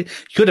concentration.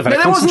 You could have had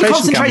a concentration camp. There wasn't a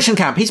concentration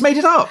camp. He's made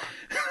it up.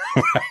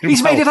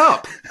 He's made it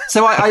up.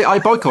 So I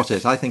boycott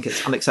it. I think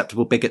it's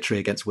unacceptable bigotry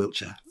against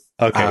Wiltshire.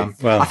 Okay.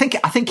 Well, I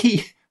think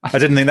he... I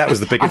didn't think that was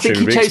the bigotry. I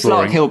think he chose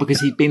Lark Hill because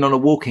he'd been on a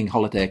walking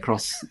holiday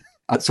across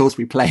at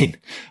Salisbury Plain,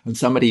 and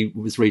somebody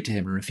was rude to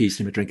him and refused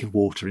him a drink of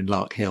water in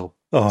Lark Hill.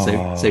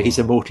 So he's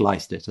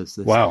immortalised it as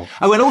this. Wow.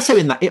 Oh, and also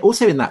in that,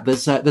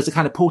 there's a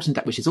kind of Porton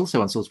Down, which is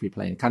also on Salisbury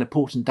Plain, kind of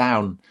Porton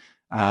Down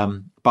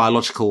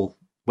biological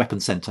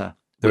weapons centre,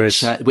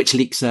 which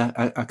leaks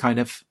a kind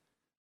of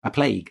a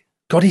plague.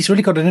 God, he's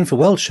really got it in for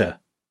Wiltshire.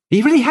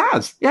 He really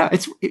has. Yeah,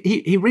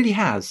 he really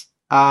has.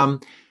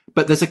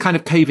 But there's a kind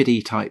of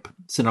COVID-y type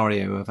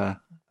scenario of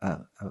a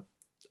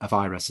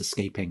virus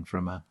escaping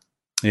from a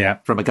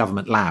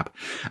government lab.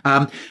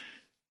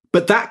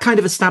 But that kind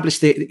of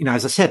established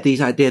as I said, these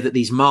idea that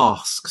these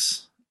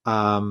masks,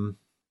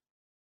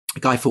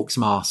 Guy Fawkes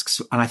masks,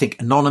 and I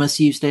think Anonymous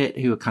used it,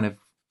 who are kind of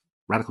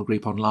radical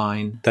group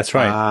online. That's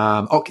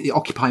right. The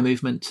Occupy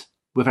movement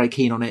were very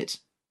keen on it.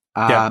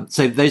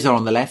 So those are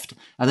on the left.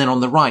 And then on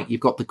the right,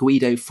 you've got the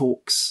Guido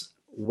Fawkes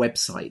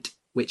website,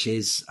 which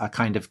is a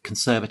kind of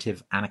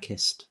conservative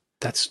anarchist.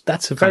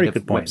 That's a very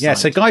good point. Website. Yeah,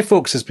 so Guy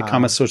Fawkes has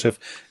become a sort of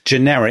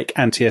generic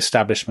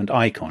anti-establishment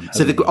icon.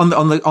 So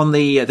on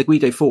the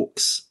Guido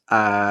Fawkes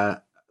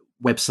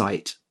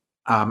website,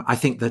 I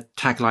think the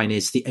tagline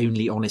is "the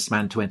only honest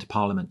man to enter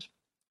Parliament."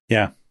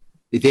 Yeah,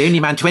 the only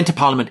man to enter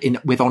Parliament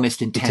with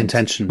honest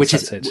intention, which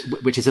is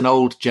an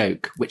old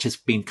joke, which has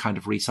been kind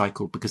of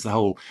recycled because the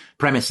whole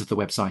premise of the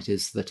website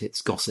is that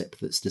it's gossip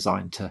that's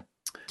designed to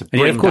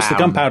bring of course,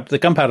 down. the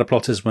Gunpowder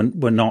Plotters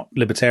were not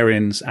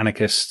libertarians,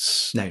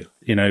 anarchists,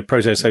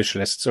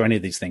 proto-socialists or any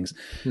of these things.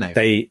 No,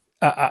 they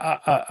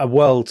a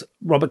world.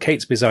 Robert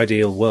Catesby's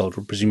ideal world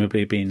would presumably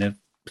have been a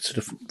sort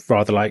of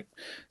rather like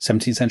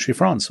 17th century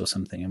France or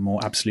something, a more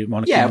absolute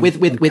monarchy. Yeah,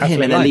 with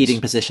him in a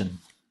leading position.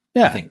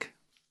 Yeah, I think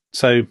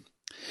so.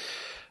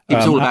 It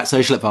was all about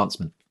social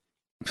advancement.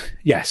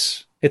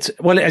 Yes,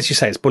 as you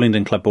say, it's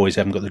Bullingdon Club boys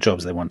who haven't got the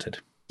jobs they wanted.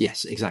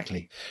 Yes,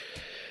 exactly.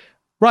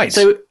 Right.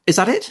 So is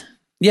that it?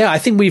 Yeah, I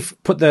think we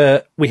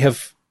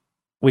have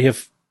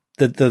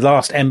the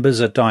last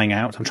embers are dying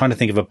out. I'm trying to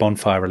think of a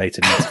bonfire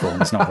related metaphor.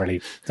 It's not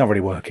really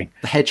working.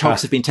 The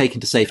hedgehogs have been taken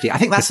to safety. I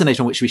think that's the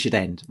note on which we should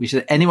end.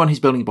 Anyone who's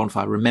building a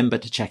bonfire, remember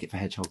to check it for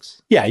hedgehogs.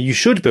 Yeah, you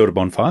should build a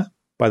bonfire,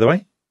 by the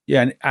way.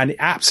 Yeah, and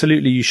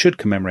absolutely you should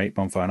commemorate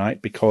Bonfire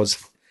Night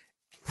because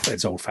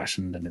it's old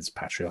fashioned and it's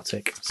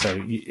patriotic. So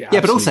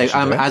but also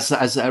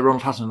as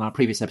Ronald Hutton in our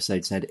previous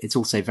episode said, it's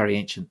also very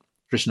ancient.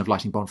 Tradition of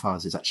lighting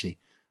bonfires is actually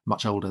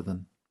much older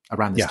than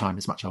around this time.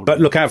 Is much older.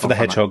 But look out for the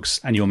hedgehogs,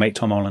 and you'll make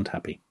Tom Holland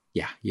happy.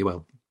 Yeah, you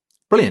will.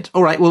 Brilliant.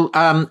 All right. Well,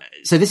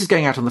 so this is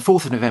going out on the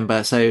 4th of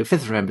November. So 5th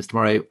of November is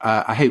tomorrow.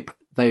 I hope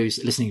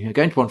those listening who are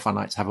going to Bonfire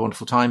Nights have a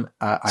wonderful time.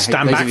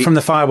 Stand back from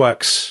the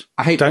fireworks.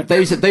 I hope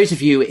those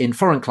of you in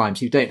foreign climes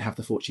who don't have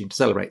the fortune to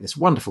celebrate this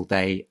wonderful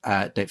day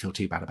don't feel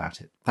too bad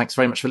about it. Thanks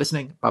very much for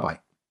listening. Bye-bye.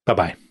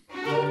 Bye-bye.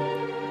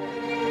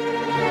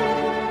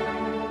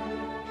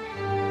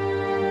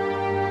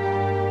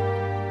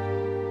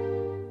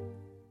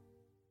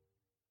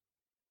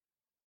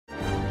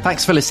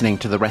 Thanks for listening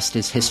to The Rest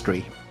is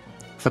History.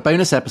 For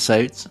bonus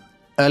episodes,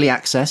 early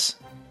access,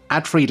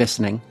 ad-free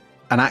listening,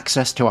 and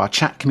access to our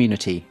chat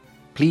community,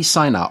 please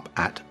sign up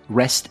at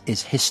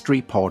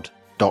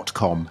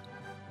restishistorypod.com.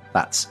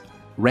 That's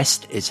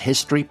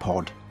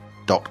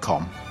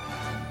restishistorypod.com.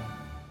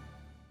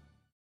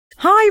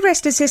 Hi,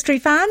 Rest is History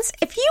fans.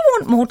 If you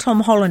want more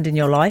Tom Holland in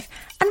your life,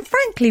 and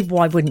frankly,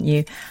 why wouldn't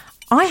you?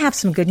 I have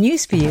some good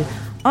news for you.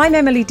 I'm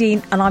Emily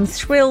Dean, and I'm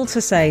thrilled to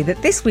say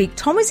that this week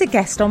Tom is a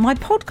guest on my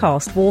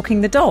podcast,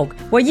 Walking the Dog,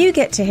 where you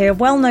get to hear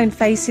well-known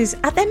faces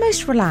at their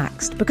most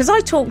relaxed, because I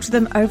talk to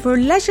them over a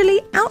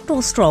leisurely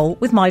outdoor stroll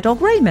with my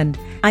dog Raymond.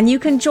 And you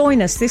can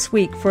join us this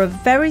week for a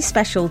very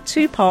special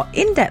 2-part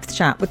in-depth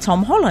chat with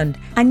Tom Holland.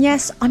 And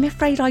yes, I'm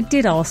afraid I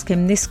did ask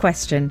him this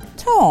question.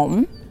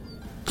 Tom,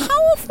 how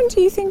often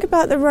do you think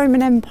about the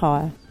Roman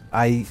Empire?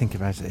 I think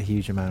about it a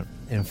huge amount.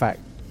 In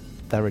fact,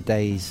 there are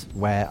days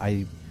where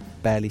I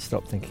barely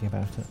stop thinking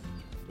about it.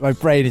 My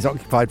brain is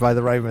occupied by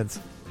the Romans.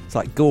 It's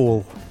like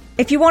Gaul.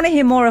 If you want to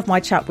hear more of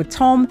my chat with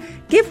Tom,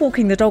 give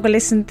Walking the Dog a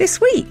listen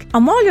this week.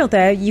 And while you're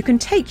there, you can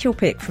take your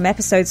pick from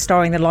episodes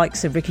starring the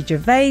likes of Ricky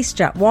Gervais,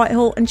 Jack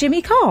Whitehall and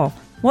Jimmy Carr.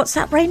 What's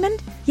that,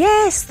 Raymond?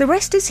 Yes, The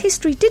Rest is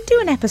History did do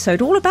an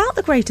episode all about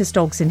the greatest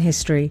dogs in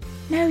history.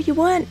 No, you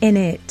weren't in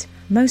it.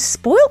 Most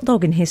spoilt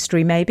dog in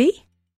history, maybe.